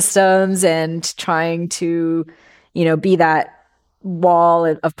those systems and trying to, be that wall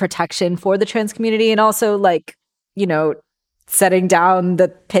of protection for the trans community, and also like, setting down the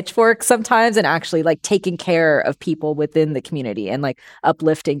pitchfork sometimes and actually like taking care of people within the community and like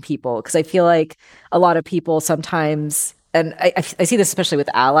uplifting people. Because I feel like a lot of people sometimes, and I see this especially with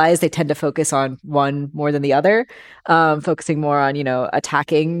allies, they tend to focus on one more than the other, focusing more on,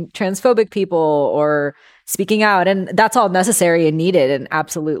 attacking transphobic people or speaking out. And that's all necessary and needed and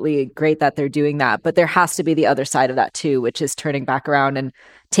absolutely great that they're doing that. But there has to be the other side of that too, which is turning back around and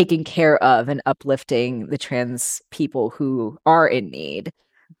taking care of and uplifting the trans people who are in need.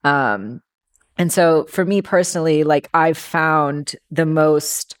 And so for me personally, like I've found the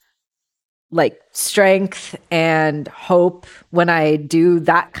most like strength and hope when I do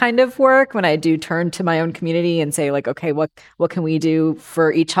that kind of work, when I do turn to my own community and say like, okay, what can we do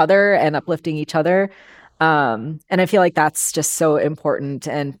for each other and uplifting each other? And I feel like that's just so important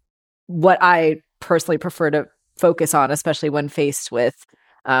and what I personally prefer to focus on, especially when faced with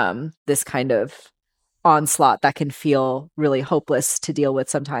this kind of onslaught that can feel really hopeless to deal with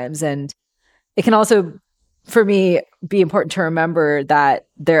sometimes. And it can also, for me, be important to remember that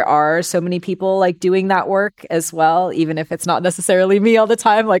there are so many people like doing that work as well, even if it's not necessarily me all the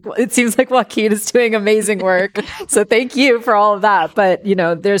time. Like it seems like Joaquin is doing amazing work. So thank you for all of that. But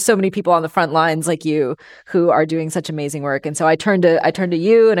there's so many people on the front lines like you who are doing such amazing work. And so I turn to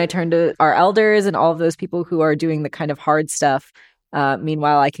you and I turn to our elders and all of those people who are doing the kind of hard stuff.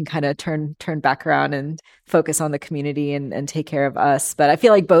 Meanwhile, I can kind of turn back around and focus on the community and take care of us. But I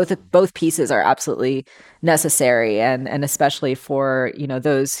feel like both pieces are absolutely necessary, and especially for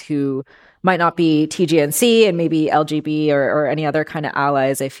those who might not be TGNC and maybe LGB or any other kind of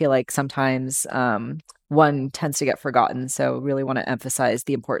allies. I feel like sometimes one tends to get forgotten. So really want to emphasize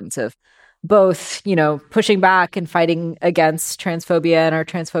the importance of both, pushing back and fighting against transphobia and our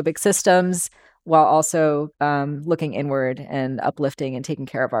transphobic systems, while also looking inward and uplifting and taking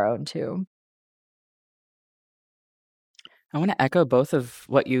care of our own too. I want to echo both of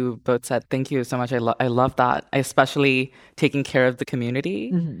what you both said. Thank you so much. I love that, especially taking care of the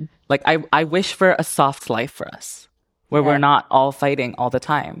community. Mm-hmm. Like I wish for a soft life for us, where we're not all fighting all the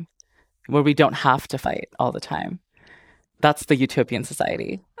time, where we don't have to fight all the time. That's the utopian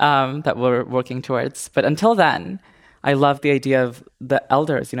society that we're working towards. But until then, I love the idea of the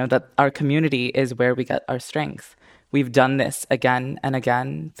elders, that our community is where we get our strength. We've done this again and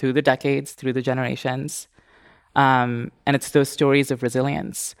again through the decades, through the generations. And it's those stories of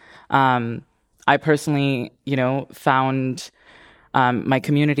resilience. I personally, found my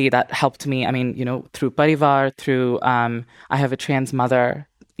community that helped me. I mean, through Parivar, through I have a trans mother,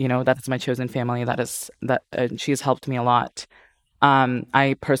 that's my chosen family. She has helped me a lot.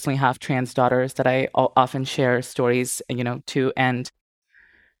 I personally have trans daughters that I often share stories, to, and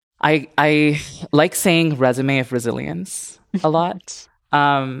I like saying resume of resilience a lot.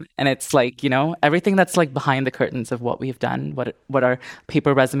 And it's like, everything that's like behind the curtains of what we've done, what our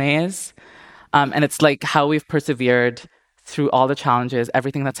paper resume is. And it's like how we've persevered through all the challenges,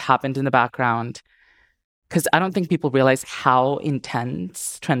 everything that's happened in the background. Because I don't think people realize how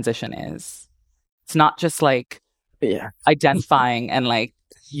intense transition is. It's not just like identifying and like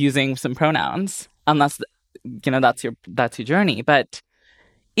using some pronouns, unless that's your journey. But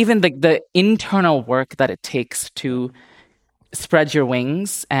even the internal work that it takes to spread your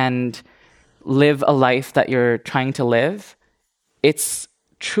wings and live a life that you're trying to live, it's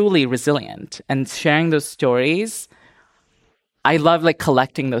truly resilient. And sharing those stories, I love like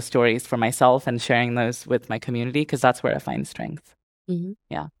collecting those stories for myself and sharing those with my community, because that's where I find strength. Mm-hmm.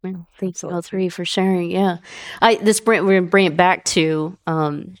 Yeah. Thanks all three for sharing. Yeah. We're going to bring it back to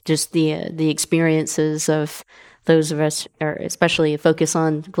just the experiences of those of us, or especially focus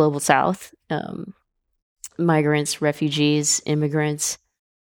on Global South, migrants, refugees, immigrants.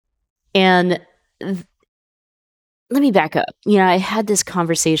 And let me back up. I had this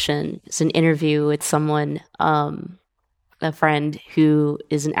conversation, it's an interview with someone, a friend who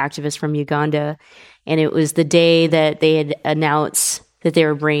is an activist from Uganda, and it was the day that they had announced that they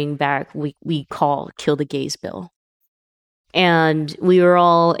were bringing back we call Kill the Gays bill. And we were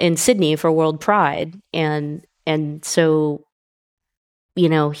all in Sydney for World Pride, and so we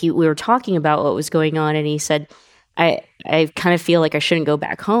were talking about what was going on, and he said, I kind of feel like I shouldn't go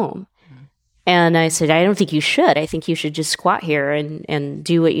back home. And I said, I don't think you should. I think you should just squat here and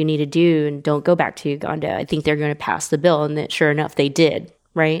do what you need to do and don't go back to Uganda. I think they're going to pass the bill. And that, sure enough, they did,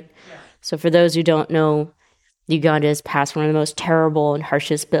 right? Yeah. So for those who don't know, Uganda has passed one of the most terrible and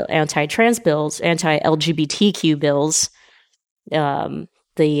harshest anti-trans bills, anti-LGBTQ bills.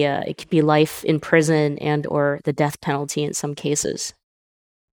 It could be life in prison and or the death penalty in some cases.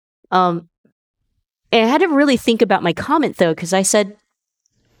 And I had to really think about my comment, though, because I said,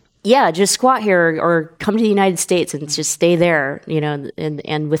 just squat here or come to the United States and just stay there,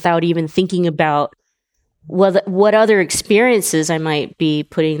 and without even thinking about what other experiences I might be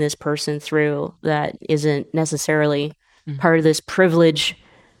putting this person through that isn't necessarily part of this privilege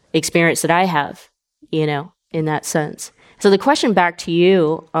experience that I have, in that sense. So the question back to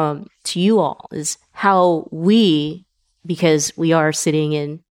you all, is how we, because we are sitting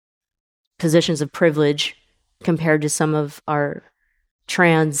in positions of privilege compared to some of our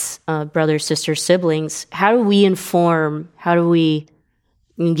trans brothers, sisters, siblings, how do we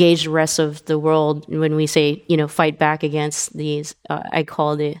engage the rest of the world when we say, fight back against these, I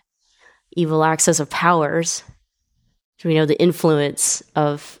call the evil axis of powers. So we know the influence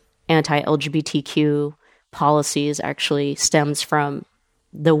of anti-LGBTQ policies actually stems from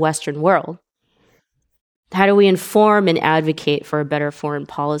the Western world. How do we inform and advocate for a better foreign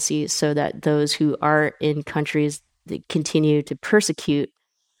policy so that those who are in countries that continue to persecute,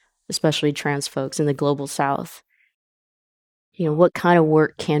 especially trans folks in the global South, what kind of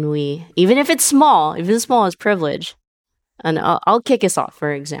work can we, even if it's small as privilege, and I'll kick us off,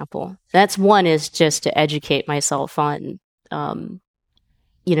 for example. That's one, is just to educate myself on,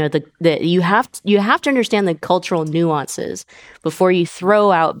 you have to understand the cultural nuances before you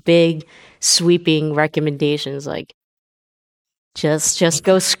throw out big sweeping recommendations like just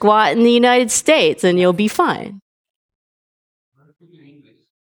go squat in the United States and you'll be fine.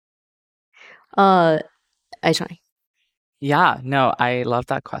 I try. Yeah, no, I love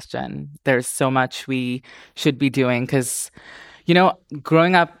that question. There's so much we should be doing because,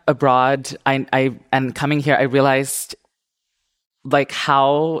 growing up abroad, I and coming here, I realized like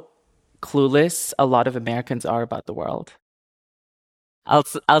how clueless a lot of Americans are about the world.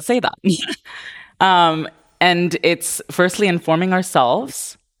 I'll say that. And it's firstly informing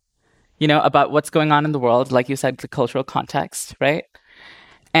ourselves, about what's going on in the world, like you said, the cultural context, right?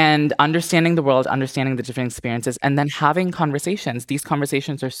 And understanding the world, understanding the different experiences, and then having conversations. These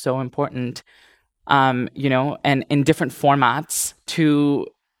conversations are so important, and in different formats to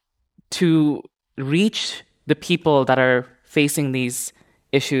reach the people that are facing these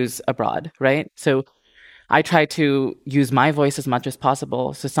issues abroad, right? So I try to use my voice as much as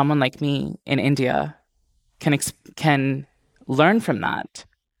possible, so someone like me in India can learn from that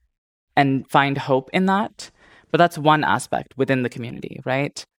and find hope in that. But that's one aspect within the community,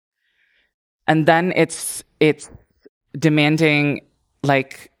 right? And then it's demanding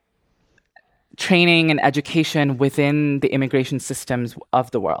like training and education within the immigration systems of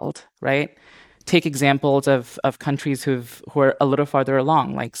the world, right? Take examples of countries who are a little farther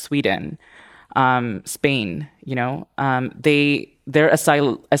along, like Sweden, Spain. Their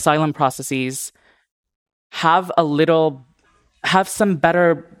asylum processes have some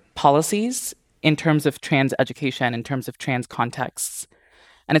better policies in terms of trans education, in terms of trans contexts.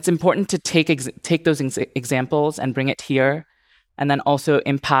 And it's important to take those examples and bring it here, and then also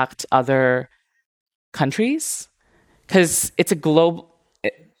impact other countries, because it's a global.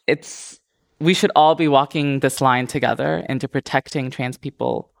 We should all be walking this line together into protecting trans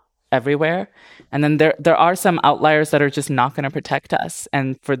people everywhere. And then there are some outliers that are just not going to protect us,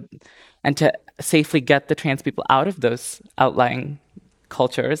 and to safely get the trans people out of those outlying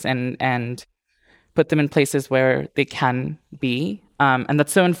cultures and put them in places where they can be. And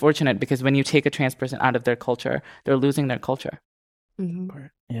that's so unfortunate, because when you take a trans person out of their culture, they're losing their culture. Mm-hmm.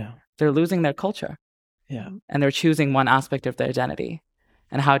 Yeah. They're losing their culture. Yeah. And they're choosing one aspect of their identity.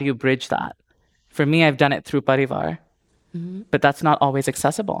 And how do you bridge that? For me, I've done it through Parivar, but that's not always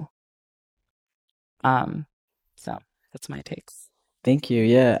accessible. So that's my takes. Thank you.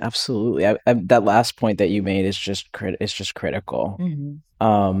 Yeah, absolutely. That last point that you made is just critical.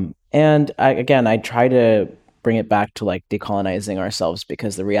 And I try to bring it back to like decolonizing ourselves,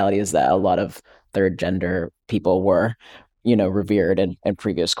 because the reality is that a lot of third gender people were, revered in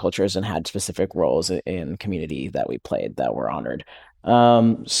previous cultures and had specific roles in community that we played that were honored.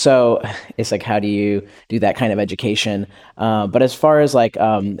 So it's like, how do you do that kind of education? But as far as like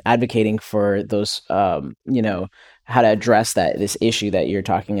advocating for those, how to address this issue that you're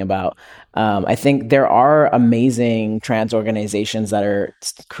talking about, I think there are amazing trans organizations that are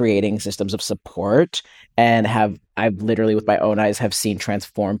creating systems of support, and I've literally with my own eyes have seen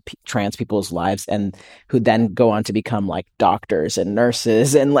transform trans people's lives, and who then go on to become like doctors and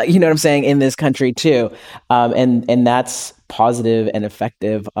nurses and like, what I'm saying, in this country too. And that's positive and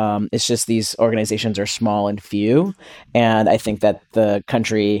effective. It's just these organizations are small and few. And I think that the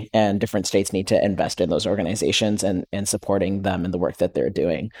country and different states need to invest in those organizations and supporting them in the work that they're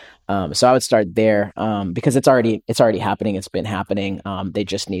doing. So I would start there, because it's already happening. It's been happening. They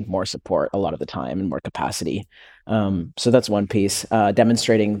just need more support a lot of the time and more capacity. So that's one piece,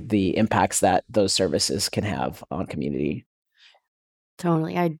 demonstrating the impacts that those services can have on community.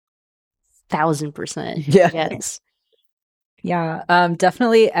 Totally. 1,000%. Yeah. Yes. Yeah,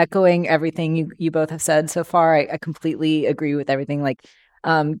 definitely echoing everything you both have said so far. I completely agree with everything. Like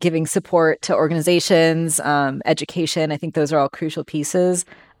giving support to organizations, education. I think those are all crucial pieces.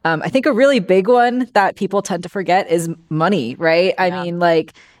 I think a really big one that people tend to forget is money, right? I mean,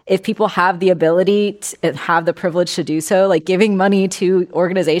 like if people have the ability to have the privilege to do so, like giving money to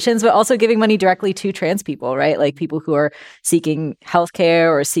organizations, but also giving money directly to trans people, right? Like people who are seeking healthcare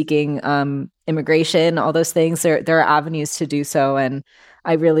or seeking immigration, all those things. There are avenues to do so, and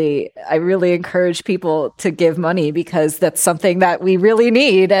I really encourage people to give money because that's something that we really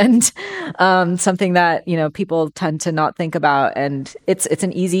need, and something that people tend to not think about, and it's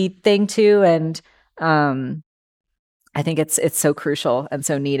an easy thing too, and I think it's so crucial and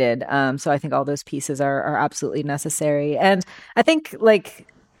so needed. So I think all those pieces are absolutely necessary, and I think like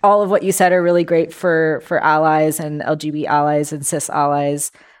all of what you said are really great for allies and LGBT allies and cis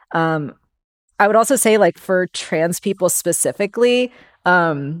allies. I would also say like for trans people specifically,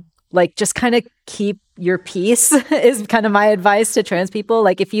 like just kind of keep your peace is kind of my advice to trans people.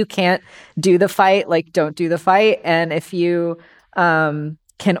 Like if you can't do the fight, like don't do the fight. And if you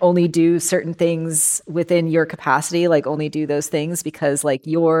can only do certain things within your capacity, like only do those things because like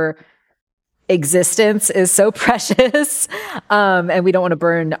your existence is so precious. And we don't want to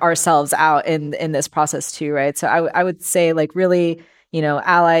burn ourselves out in this process too, right? So I would say like really,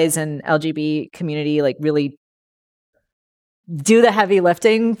 allies and LGBT community, like really do the heavy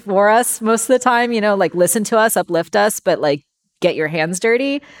lifting for us most of the time, like listen to us, uplift us, but like get your hands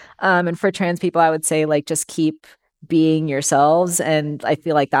dirty. And for trans people, I would say like just keep being yourselves. And I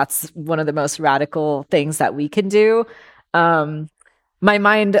feel like that's one of the most radical things that we can do. My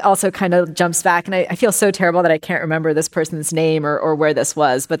mind also kind of jumps back, and I feel so terrible that I can't remember this person's name or where this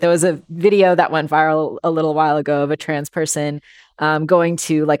was, but there was a video that went viral a little while ago of a trans person going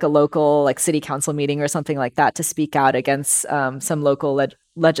to like a local like city council meeting or something like that to speak out against some local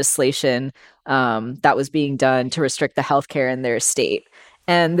legislation that was being done to restrict the healthcare in their state.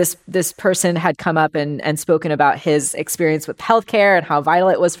 And this person had come up and spoken about his experience with healthcare and how vital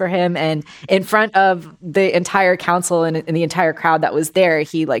it was for him. And in front of the entire council and the entire crowd that was there,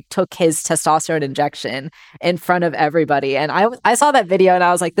 he like took his testosterone injection in front of everybody. And I saw that video and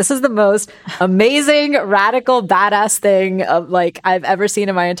I was like, this is the most amazing, radical, badass thing of like I've ever seen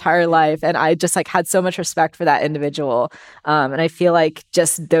in my entire life. And I just like had so much respect for that individual. And I feel like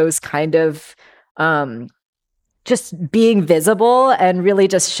just those kind of just being visible and really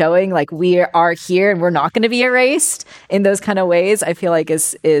just showing like we are here and we're not going to be erased in those kind of ways, I feel like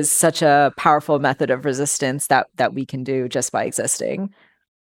is such a powerful method of resistance that we can do just by existing.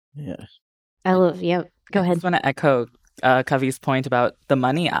 Yeah. Go ahead. I just want to echo Kavi's point about the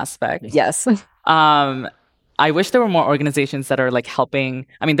money aspect. Yes. I wish there were more organizations that are like helping.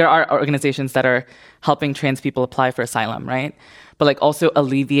 I mean, there are organizations that are helping trans people apply for asylum, right? But like also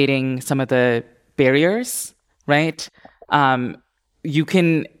alleviating some of the barriers. Right? You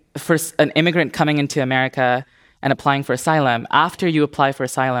can, for an immigrant coming into America and applying for asylum, after you apply for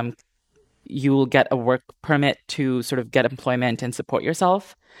asylum, you will get a work permit to sort of get employment and support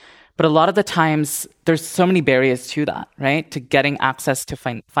yourself. But a lot of the times, there's so many barriers to that, right? To getting access to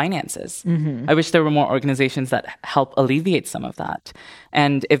finances. Mm-hmm. I wish there were more organizations that help alleviate some of that.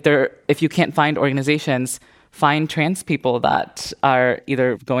 And if you can't find organizations, find trans people that are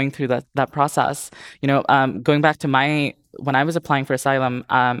either going through that process. Going back to when I was applying for asylum,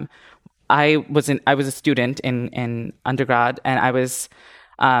 I was a student in undergrad, and I was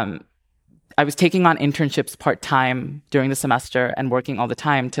taking on internships part-time during the semester and working all the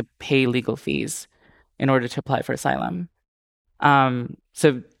time to pay legal fees in order to apply for asylum.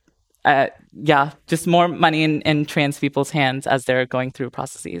 Just more money in trans people's hands as they're going through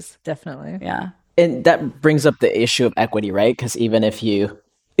processes. Definitely. Yeah. And that brings up the issue of equity, right? Because even if you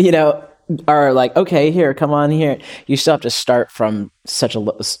are like, okay, here, come on here, you still have to start from such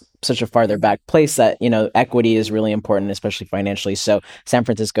a farther back place that, equity is really important, especially financially. So San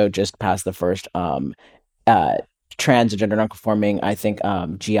Francisco just passed the first transgender nonconforming, I think,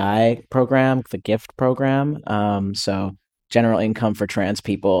 GI program, the GIFT program. So general income for trans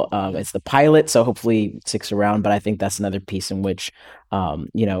people. It's the pilot, so hopefully it sticks around. But I think that's another piece in which,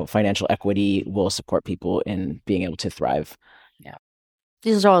 financial equity will support people in being able to thrive. Yeah,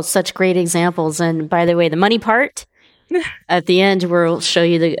 these are all such great examples. And by the way, the money part at the end, we'll show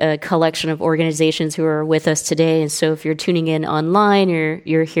you the collection of organizations who are with us today. And so if you're tuning in online,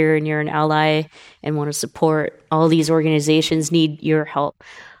 you're here and you're an ally and want to support, all these organizations need your help.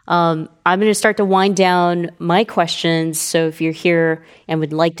 I'm going to start to wind down my questions. So if you're here and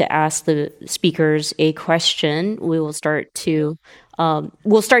would like to ask the speakers a question, we'll start to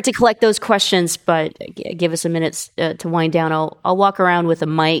collect those questions. But give us a minute to wind down. I'll walk around with a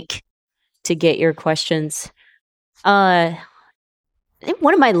mic to get your questions. I think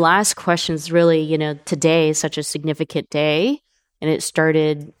one of my last questions, really, today is such a significant day, and it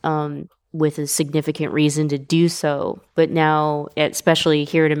started with a significant reason to do so. But now, especially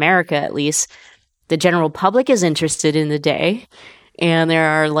here in America, at least, the general public is interested in the day. And there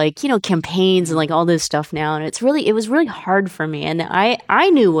are campaigns and all this stuff now. And it was really hard for me. And I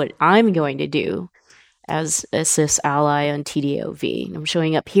knew what I'm going to do as a cis ally on TDOV. I'm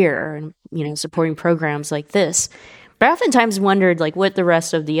showing up here and, supporting programs like this. But I oftentimes wondered, what the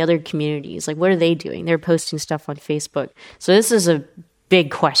rest of the other communities, what are they doing? They're posting stuff on Facebook. So this is a big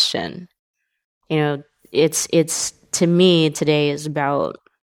question. It's to me today is about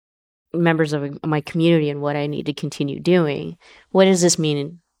members of my community and what I need to continue doing. What does this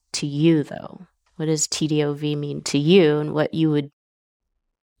mean to you, though? What does TDOV mean to you, and what you would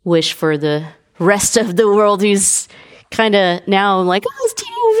wish for the rest of the world who's kind of now like, oh, it's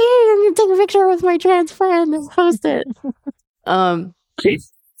TDOV, I'm going to take a picture with my trans friend and post it. What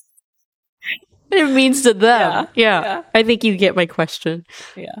it means to them. Yeah. I think you get my question.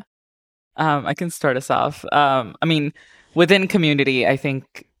 Yeah. I can start us off. Within community, I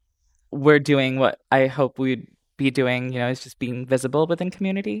think we're doing what I hope we'd be doing, is just being visible within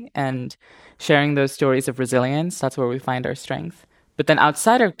community and sharing those stories of resilience. That's where we find our strength. But then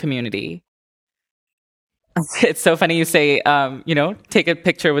outside our community, it's so funny you say, take a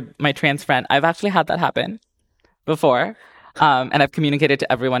picture with my trans friend. I've actually had that happen before. And I've communicated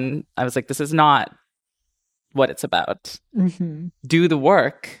to everyone. I was like, this is not what it's about. Mm-hmm. Do the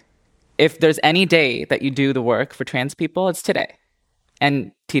work. If there's any day that you do the work for trans people, it's today.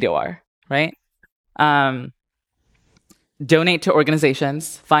 And TDOR, right? Donate to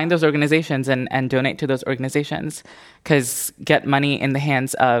organizations. Find those organizations and donate to those organizations. Because get money in the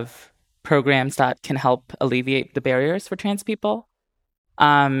hands of programs that can help alleviate the barriers for trans people.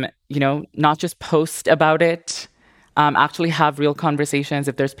 Not just post about it. Actually have real conversations.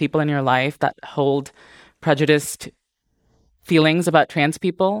 If there's people in your life that hold prejudiced feelings about trans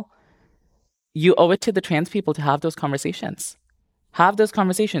people, you owe it to the trans people to have those conversations. Have those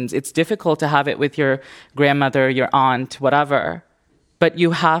conversations. It's difficult to have it with your grandmother, your aunt, whatever. But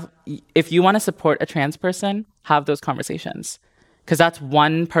if you want to support a trans person, have those conversations. Because that's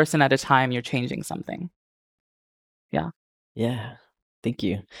one person at a time, you're changing something. Yeah. Yeah. Thank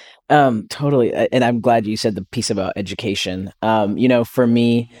you. Totally. And I'm glad you said the piece about education. For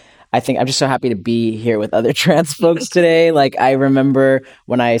me, I think I'm just so happy to be here with other trans folks today. I remember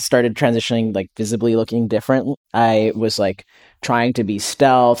when I started transitioning, visibly looking different, I was trying to be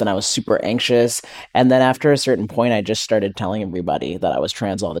stealth and I was super anxious. And then after a certain point, I just started telling everybody that I was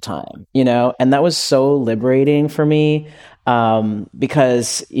trans all the time, and that was so liberating for me.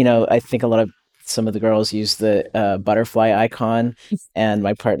 Because, I think some of the girls use the butterfly icon, and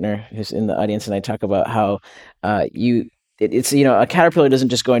my partner who's in the audience and I talk about how it's a caterpillar doesn't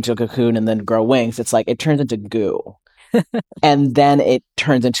just go into a cocoon and then grow wings. It's it turns into goo and then it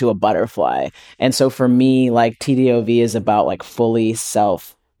turns into a butterfly. And so for me, TDOV is about fully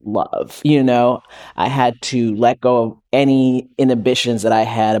self-love. I had to let go of any inhibitions that I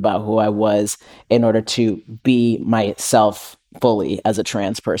had about who I was in order to be myself fully as a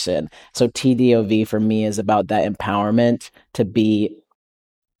trans person. So TDOV for me is about that empowerment to be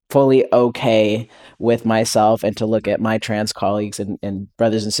fully okay with myself and to look at my trans colleagues and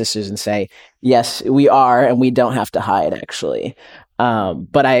brothers and sisters and say, yes, we are, and we don't have to hide, actually.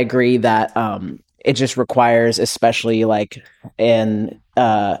 But I agree that it just requires, especially in,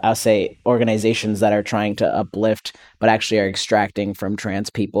 I'll say, organizations that are trying to uplift, but actually are extracting from trans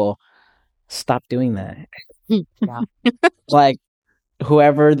people, stop doing that. Yeah.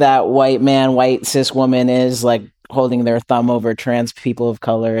 Whoever that white cis woman is, holding their thumb over trans people of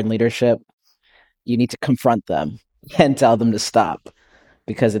color in leadership, you need to confront them and tell them to stop,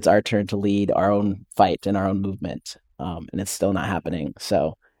 because it's our turn to lead our own fight and our own movement. And it's still not happening.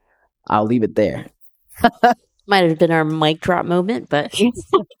 So I'll leave it there. Might have been our mic drop moment, but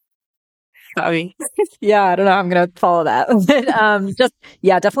yeah, I don't know. I'm going to follow that.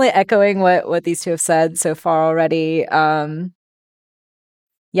 But, definitely echoing what these two have said so far already.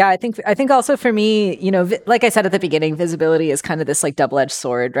 Yeah, I think also for me, like I said at the beginning, visibility is kind of this double-edged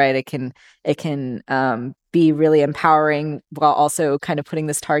sword, right? It can be really empowering while also kind of putting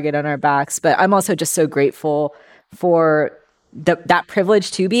this target on our backs. But I'm also just so grateful for that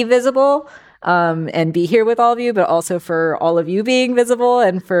privilege to be visible. and be here with all of you, but also for all of you being visible,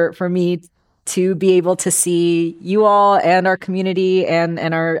 and for me to be able to see you all and our community and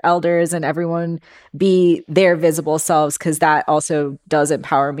our elders and everyone be their visible selves, because that also does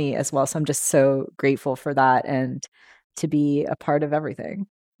empower me as well. So I'm just so grateful for that and to be a part of everything.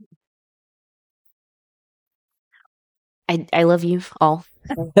 I love you all.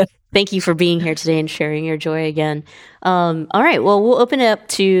 Thank you for being here today and sharing your joy again. All right. Well, we'll open it up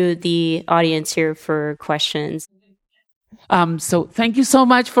to the audience here for questions. So thank you so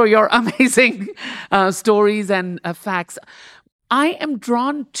much for your amazing stories and facts. I am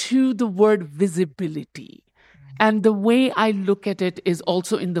drawn to the word visibility. And the way I look at it is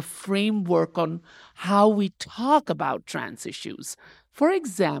also in the framework on how we talk about trans issues. For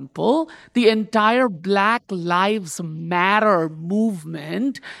example, the entire Black Lives Matter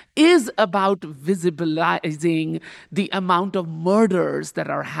movement is about visibilizing the amount of murders that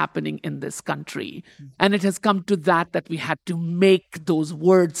are happening in this country. And it has come to that we had to make those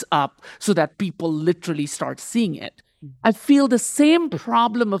words up so that people literally start seeing it. I feel the same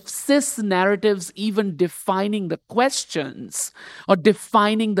problem of cis narratives even defining the questions or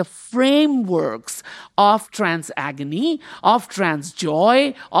defining the frameworks of trans agony, of trans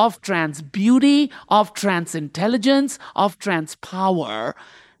joy, of trans beauty, of trans intelligence, of trans power,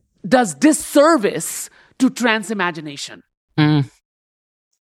 does disservice to trans imagination.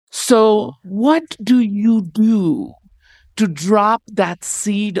 So what do you do to drop that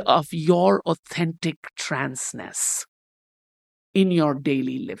seed of your authentic transness in your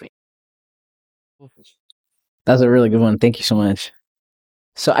daily living? That's a really good one. Thank you so much.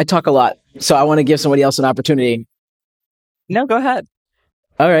 So I talk a lot, so I want to give somebody else an opportunity. No, go ahead.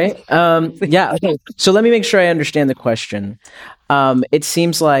 All right. Yeah. Okay. So let me make sure I understand the question. It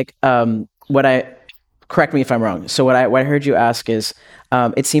seems like correct me if I'm wrong. So what I heard you ask is,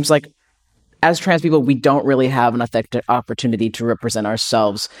 it seems like as trans people, we don't really have an authentic opportunity to represent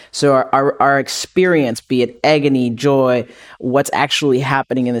ourselves. So our experience, be it agony, joy, what's actually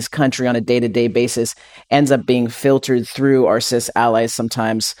happening in this country on a day-to-day basis, ends up being filtered through our cis allies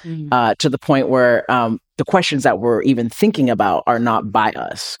sometimes, to the point where the questions that we're even thinking about are not by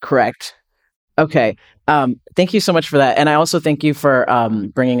us, correct? Okay. Thank you so much for that. And I also thank you for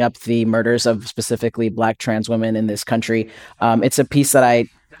bringing up the murders of specifically Black trans women in this country. It's a piece that I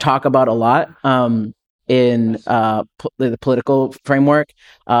talk about a lot in the political framework,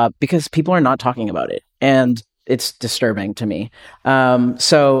 because people are not talking about it, and it's disturbing to me.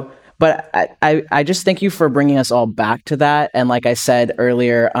 But I just thank you for bringing us all back to that. And like I said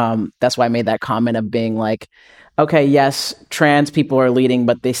earlier, that's why I made that comment of being like, okay, yes, trans people are leading,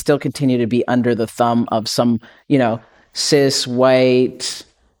 but they still continue to be under the thumb of some, cis white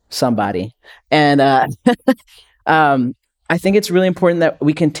somebody. And I think it's really important that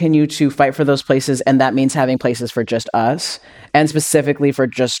we continue to fight for those places, and that means having places for just us, and specifically for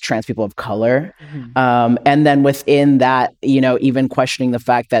just trans people of color. And then within that, even questioning the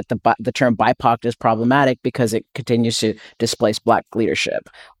fact that the term BIPOC is problematic because it continues to displace Black leadership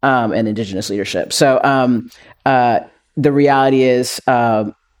and Indigenous leadership. So the reality is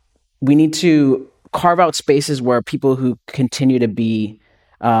we need to carve out spaces where people who continue to be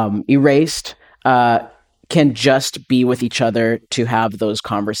erased can just be with each other to have those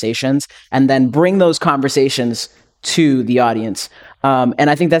conversations, and then bring those conversations to the audience. And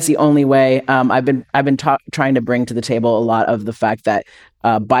I think that's the only way. I've been trying to bring to the table a lot of the fact that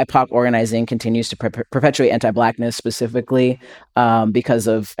BIPOC organizing continues to perpetuate anti-Blackness, specifically because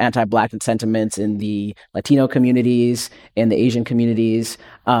of anti-Black sentiments in the Latino communities, in the Asian communities.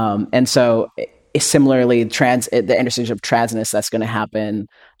 And so similarly, the intersection of transness, that's going to happen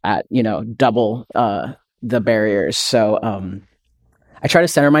at, double the barriers. So I try to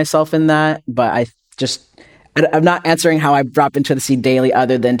center myself in that, but I'm not answering how I drop into the seed daily,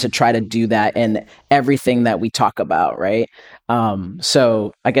 other than to try to do that in everything that we talk about, right?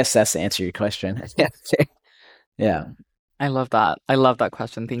 So I guess that's the answer to your question. Yeah. I love that. I love that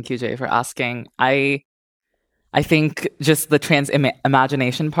question. Thank you, Jay, for asking. I think just the trans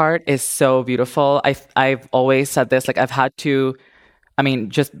imagination part is so beautiful. I've always said this, I've had to,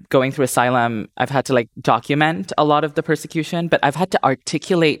 just going through asylum, I've had to document a lot of the persecution, but I've had to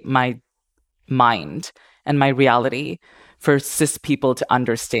articulate my mind and my reality for cis people to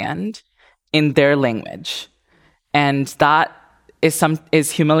understand in their language. And that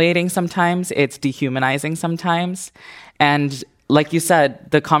is humiliating sometimes. It's dehumanizing sometimes. And like you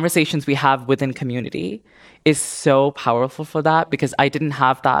said, the conversations we have within community is so powerful for that, because I didn't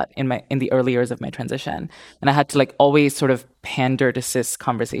have that in the early years of my transition. And I had to always sort of pander to cis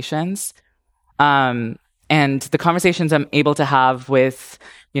conversations. And And the conversations I'm able to have with,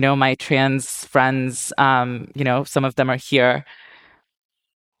 my trans friends, some of them are here.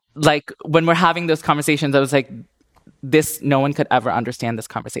 Like when we're having those conversations, I was like, no one could ever understand this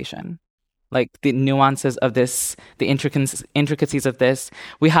conversation. Like the nuances of this, the intricacies of this.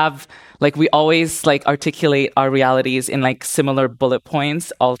 We always articulate our realities in similar bullet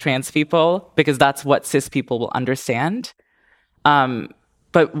points, all trans people, because that's what cis people will understand.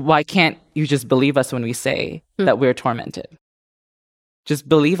 But why can't you just believe us when we say that we're tormented? Just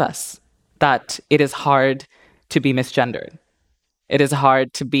believe us that it is hard to be misgendered. It is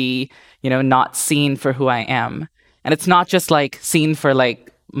hard to be, not seen for who I am. And it's not just seen for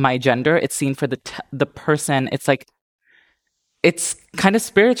my gender, it's seen for the person. It's kind of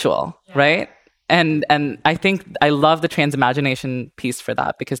spiritual, right? And I think I love the trans imagination piece for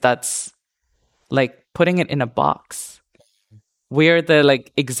that, because that's putting it in a box. We're the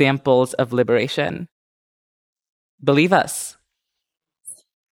examples of liberation. Believe us.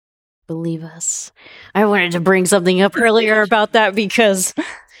 Believe us. I wanted to bring something up earlier about that because,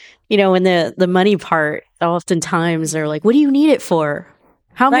 in the money part, oftentimes they're like, what do you need it for?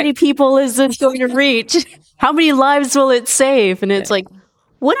 How many people is it going to reach? How many lives will it save? And it's like,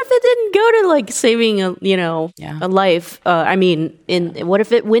 what if it didn't go to saving a life? What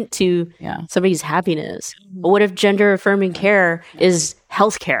if it went to somebody's happiness? Or what if gender affirming care is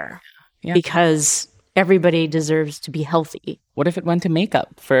healthcare? Yeah. Because everybody deserves to be healthy. What if it went to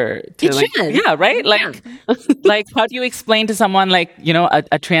makeup it should. Yeah, right? How do you explain to someone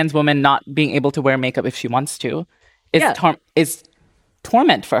a trans woman not being able to wear makeup if she wants to is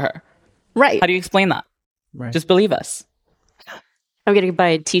torment for her? Right. How do you explain that? Right. Just believe us. I'm going to buy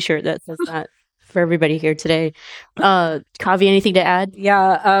a t-shirt that says that for everybody here today. Kavi, anything to add?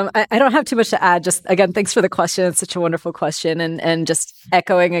 Yeah, I don't have too much to add. Just, again, thanks for the question. It's such a wonderful question. And just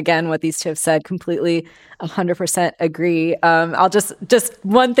echoing again what these two have said, completely 100% agree. I'll just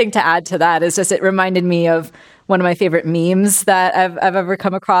one thing to add to that is just it reminded me of one of my favorite memes that I've ever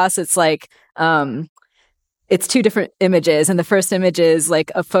come across. It's it's two different images. And the first image is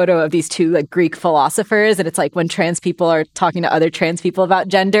a photo of these two Greek philosophers. And it's when trans people are talking to other trans people about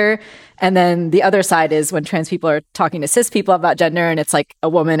gender. And then the other side is when trans people are talking to cis people about gender. And it's a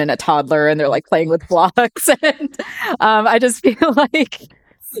woman and a toddler and they're playing with blocks. And I just feel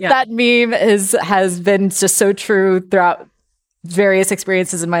that meme has been just so true throughout various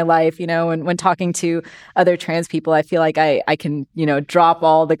experiences in my life, when talking to other trans people, I feel like I can, drop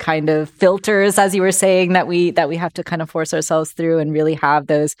all the kind of filters, as you were saying, that we have to kind of force ourselves through and really have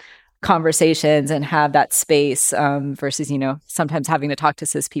those conversations and have that space versus, sometimes having to talk to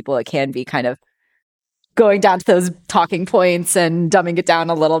cis people, it can be kind of going down to those talking points and dumbing it down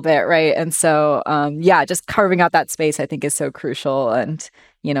a little bit, right? And so, just carving out that space, I think, is so crucial. And,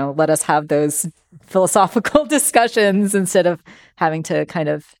 let us have those philosophical discussions instead of having to kind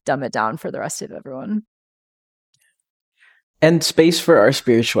of dumb it down for the rest of everyone. And space for our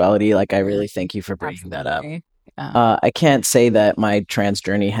spirituality. I really thank you for bringing that up. I can't say that my trans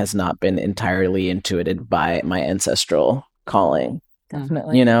journey has not been entirely intuited by my ancestral calling.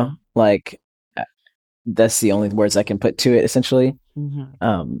 Definitely. That's the only words I can put to it, essentially.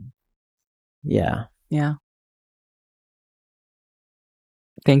 Mm-hmm. Yeah.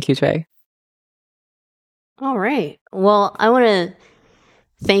 Thank you, Trey. All right. Well, I want to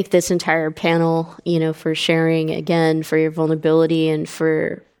thank this entire panel, for sharing again, for your vulnerability and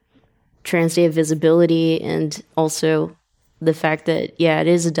for Trans Day of Visibility, and also the fact that, it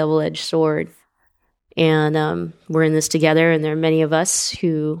is a double-edged sword. And we're in this together, and there are many of us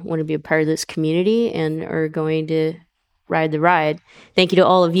who want to be a part of this community and are going to ride the ride. Thank you to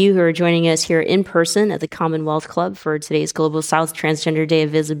all of you who are joining us here in person at the Commonwealth Club for today's Global South Transgender Day of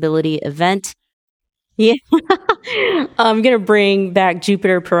Visibility event. Yeah. I'm going to bring back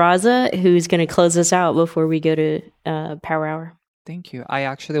Jupiter Peraza, who's going to close us out before we go to Power Hour. Thank you. I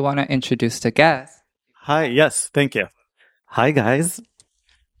actually want to introduce the guest. Hi, yes, thank you. Hi, guys.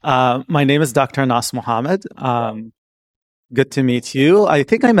 My name is Dr. Nas Mohammed. Good to meet you. I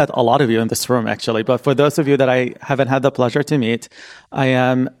think I met a lot of you in this room, actually. But for those of you that I haven't had the pleasure to meet, I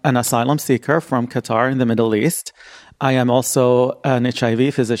am an asylum seeker from Qatar in the Middle East. I am also an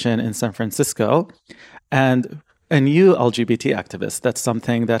HIV physician in San Francisco and a new LGBT activist. That's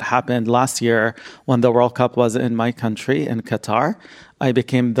something that happened last year when the World Cup was in my country, in Qatar. I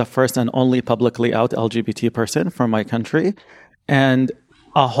became the first and only publicly out LGBT person from my country. And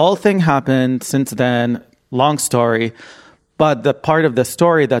a whole thing happened since then. Long story. But the part of the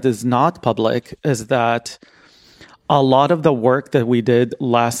story that is not public is that a lot of the work that we did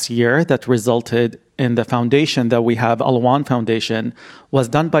last year that resulted in the foundation that we have, Alwan Foundation, was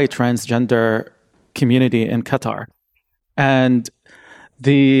done by transgender community in Qatar. And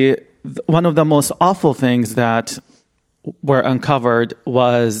one of the most awful things that were uncovered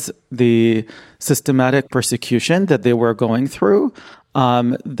was the systematic persecution that they were going through,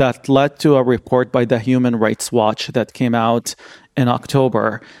 that led to a report by the Human Rights Watch that came out in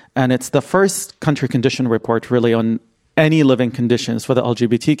October. And it's the first country condition report really on any living conditions for the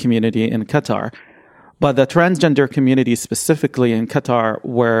LGBT community in Qatar. But the transgender community specifically in Qatar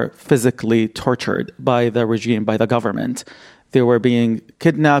were physically tortured by the regime, by the government. They were being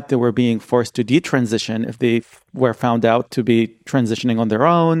kidnapped. They were being forced to detransition if they were found out to be transitioning on their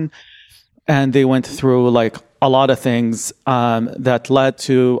own. And they went through like a lot of things that led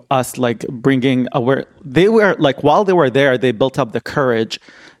to us like bringing aware. They were like, while they were there, they built up the courage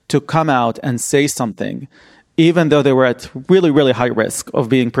to come out and say something, even though they were at really, really high risk of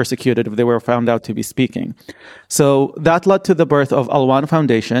being persecuted if they were found out to be speaking. So that led to the birth of Alwan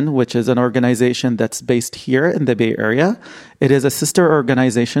Foundation, which is an organization that's based here in the Bay Area. It is a sister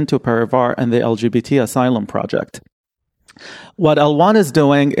organization to Parivar and the LGBT Asylum Project. What Alwan is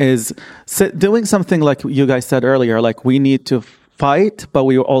doing is doing something like you guys said earlier, like we need to fight, but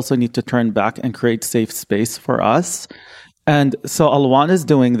we also need to turn back and create safe space for us. And so Alwan is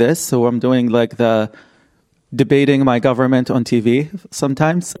doing this. So I'm doing like the debating my government on TV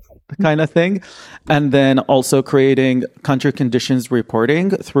sometimes kind of thing. And then also creating country conditions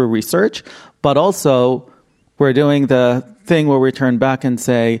reporting through research. But also we're doing the thing where we turn back and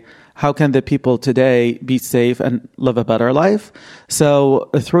say, how can the people today be safe and live a better life? So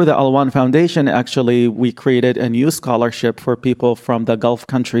through the Alwan Foundation, actually, we created a new scholarship for people from the Gulf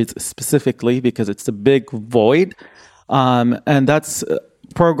countries specifically because it's a big void. And that's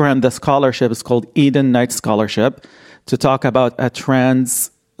program, the scholarship is called Eden Night Scholarship, to talk about a trans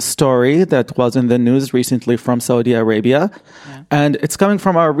story that was in the news recently from Saudi Arabia. Yeah. And it's coming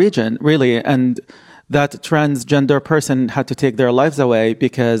from our region, really. And that transgender person had to take their lives away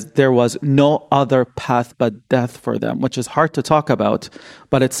because there was no other path but death for them, which is hard to talk about,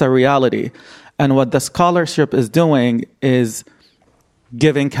 but it's a reality. And what the scholarship is doing is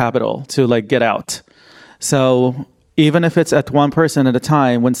giving capital to like get out. So even if it's at one person at a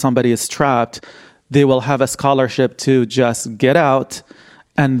time, when somebody is trapped, they will have a scholarship to just get out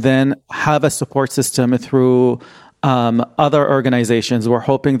and then have a support system through other organizations. We're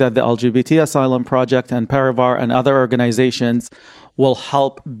hoping that the LGBT Asylum Project and Parivar and other organizations will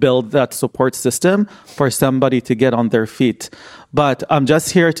help build that support system for somebody to get on their feet. But I'm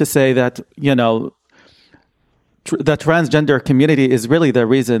just here to say that, you know, the transgender community is really the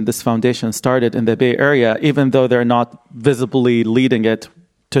reason this foundation started in the Bay Area, even though they're not visibly leading it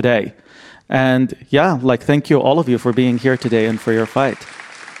today. And yeah, like, thank you, all of you, for being here today and for your fight.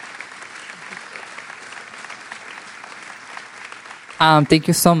 Thank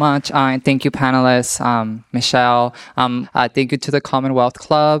you so much. And thank you, panelists, Michelle. Thank you to the Commonwealth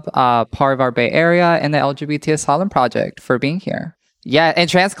Club, part of our Bay Area, and the LGBT Asylum Project for being here. Yeah, and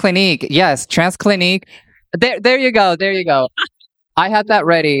Trans Clinique. Yes, Trans Clinique. There you go. There you go. I had that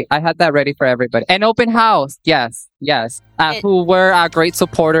ready. For everybody. And Open House. Yes. Who were great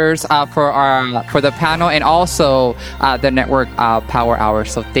supporters for the panel and also the network Power Hour.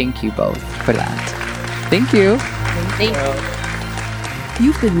 So thank you both for that. Thank you. Thank you.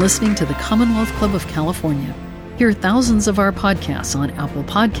 You've been listening to the Commonwealth Club of California. Hear thousands of our podcasts on Apple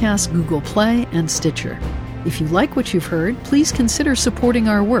Podcasts, Google Play, and Stitcher. If you like what you've heard, please consider supporting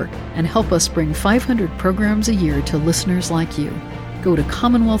our work and help us bring 500 programs a year to listeners like you. Go to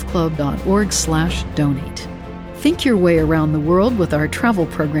commonwealthclub.org/donate. Think your way around the world with our travel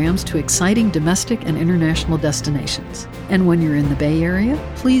programs to exciting domestic and international destinations. And when you're in the Bay Area,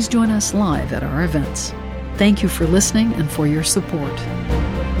 please join us live at our events. Thank you for listening and for your support.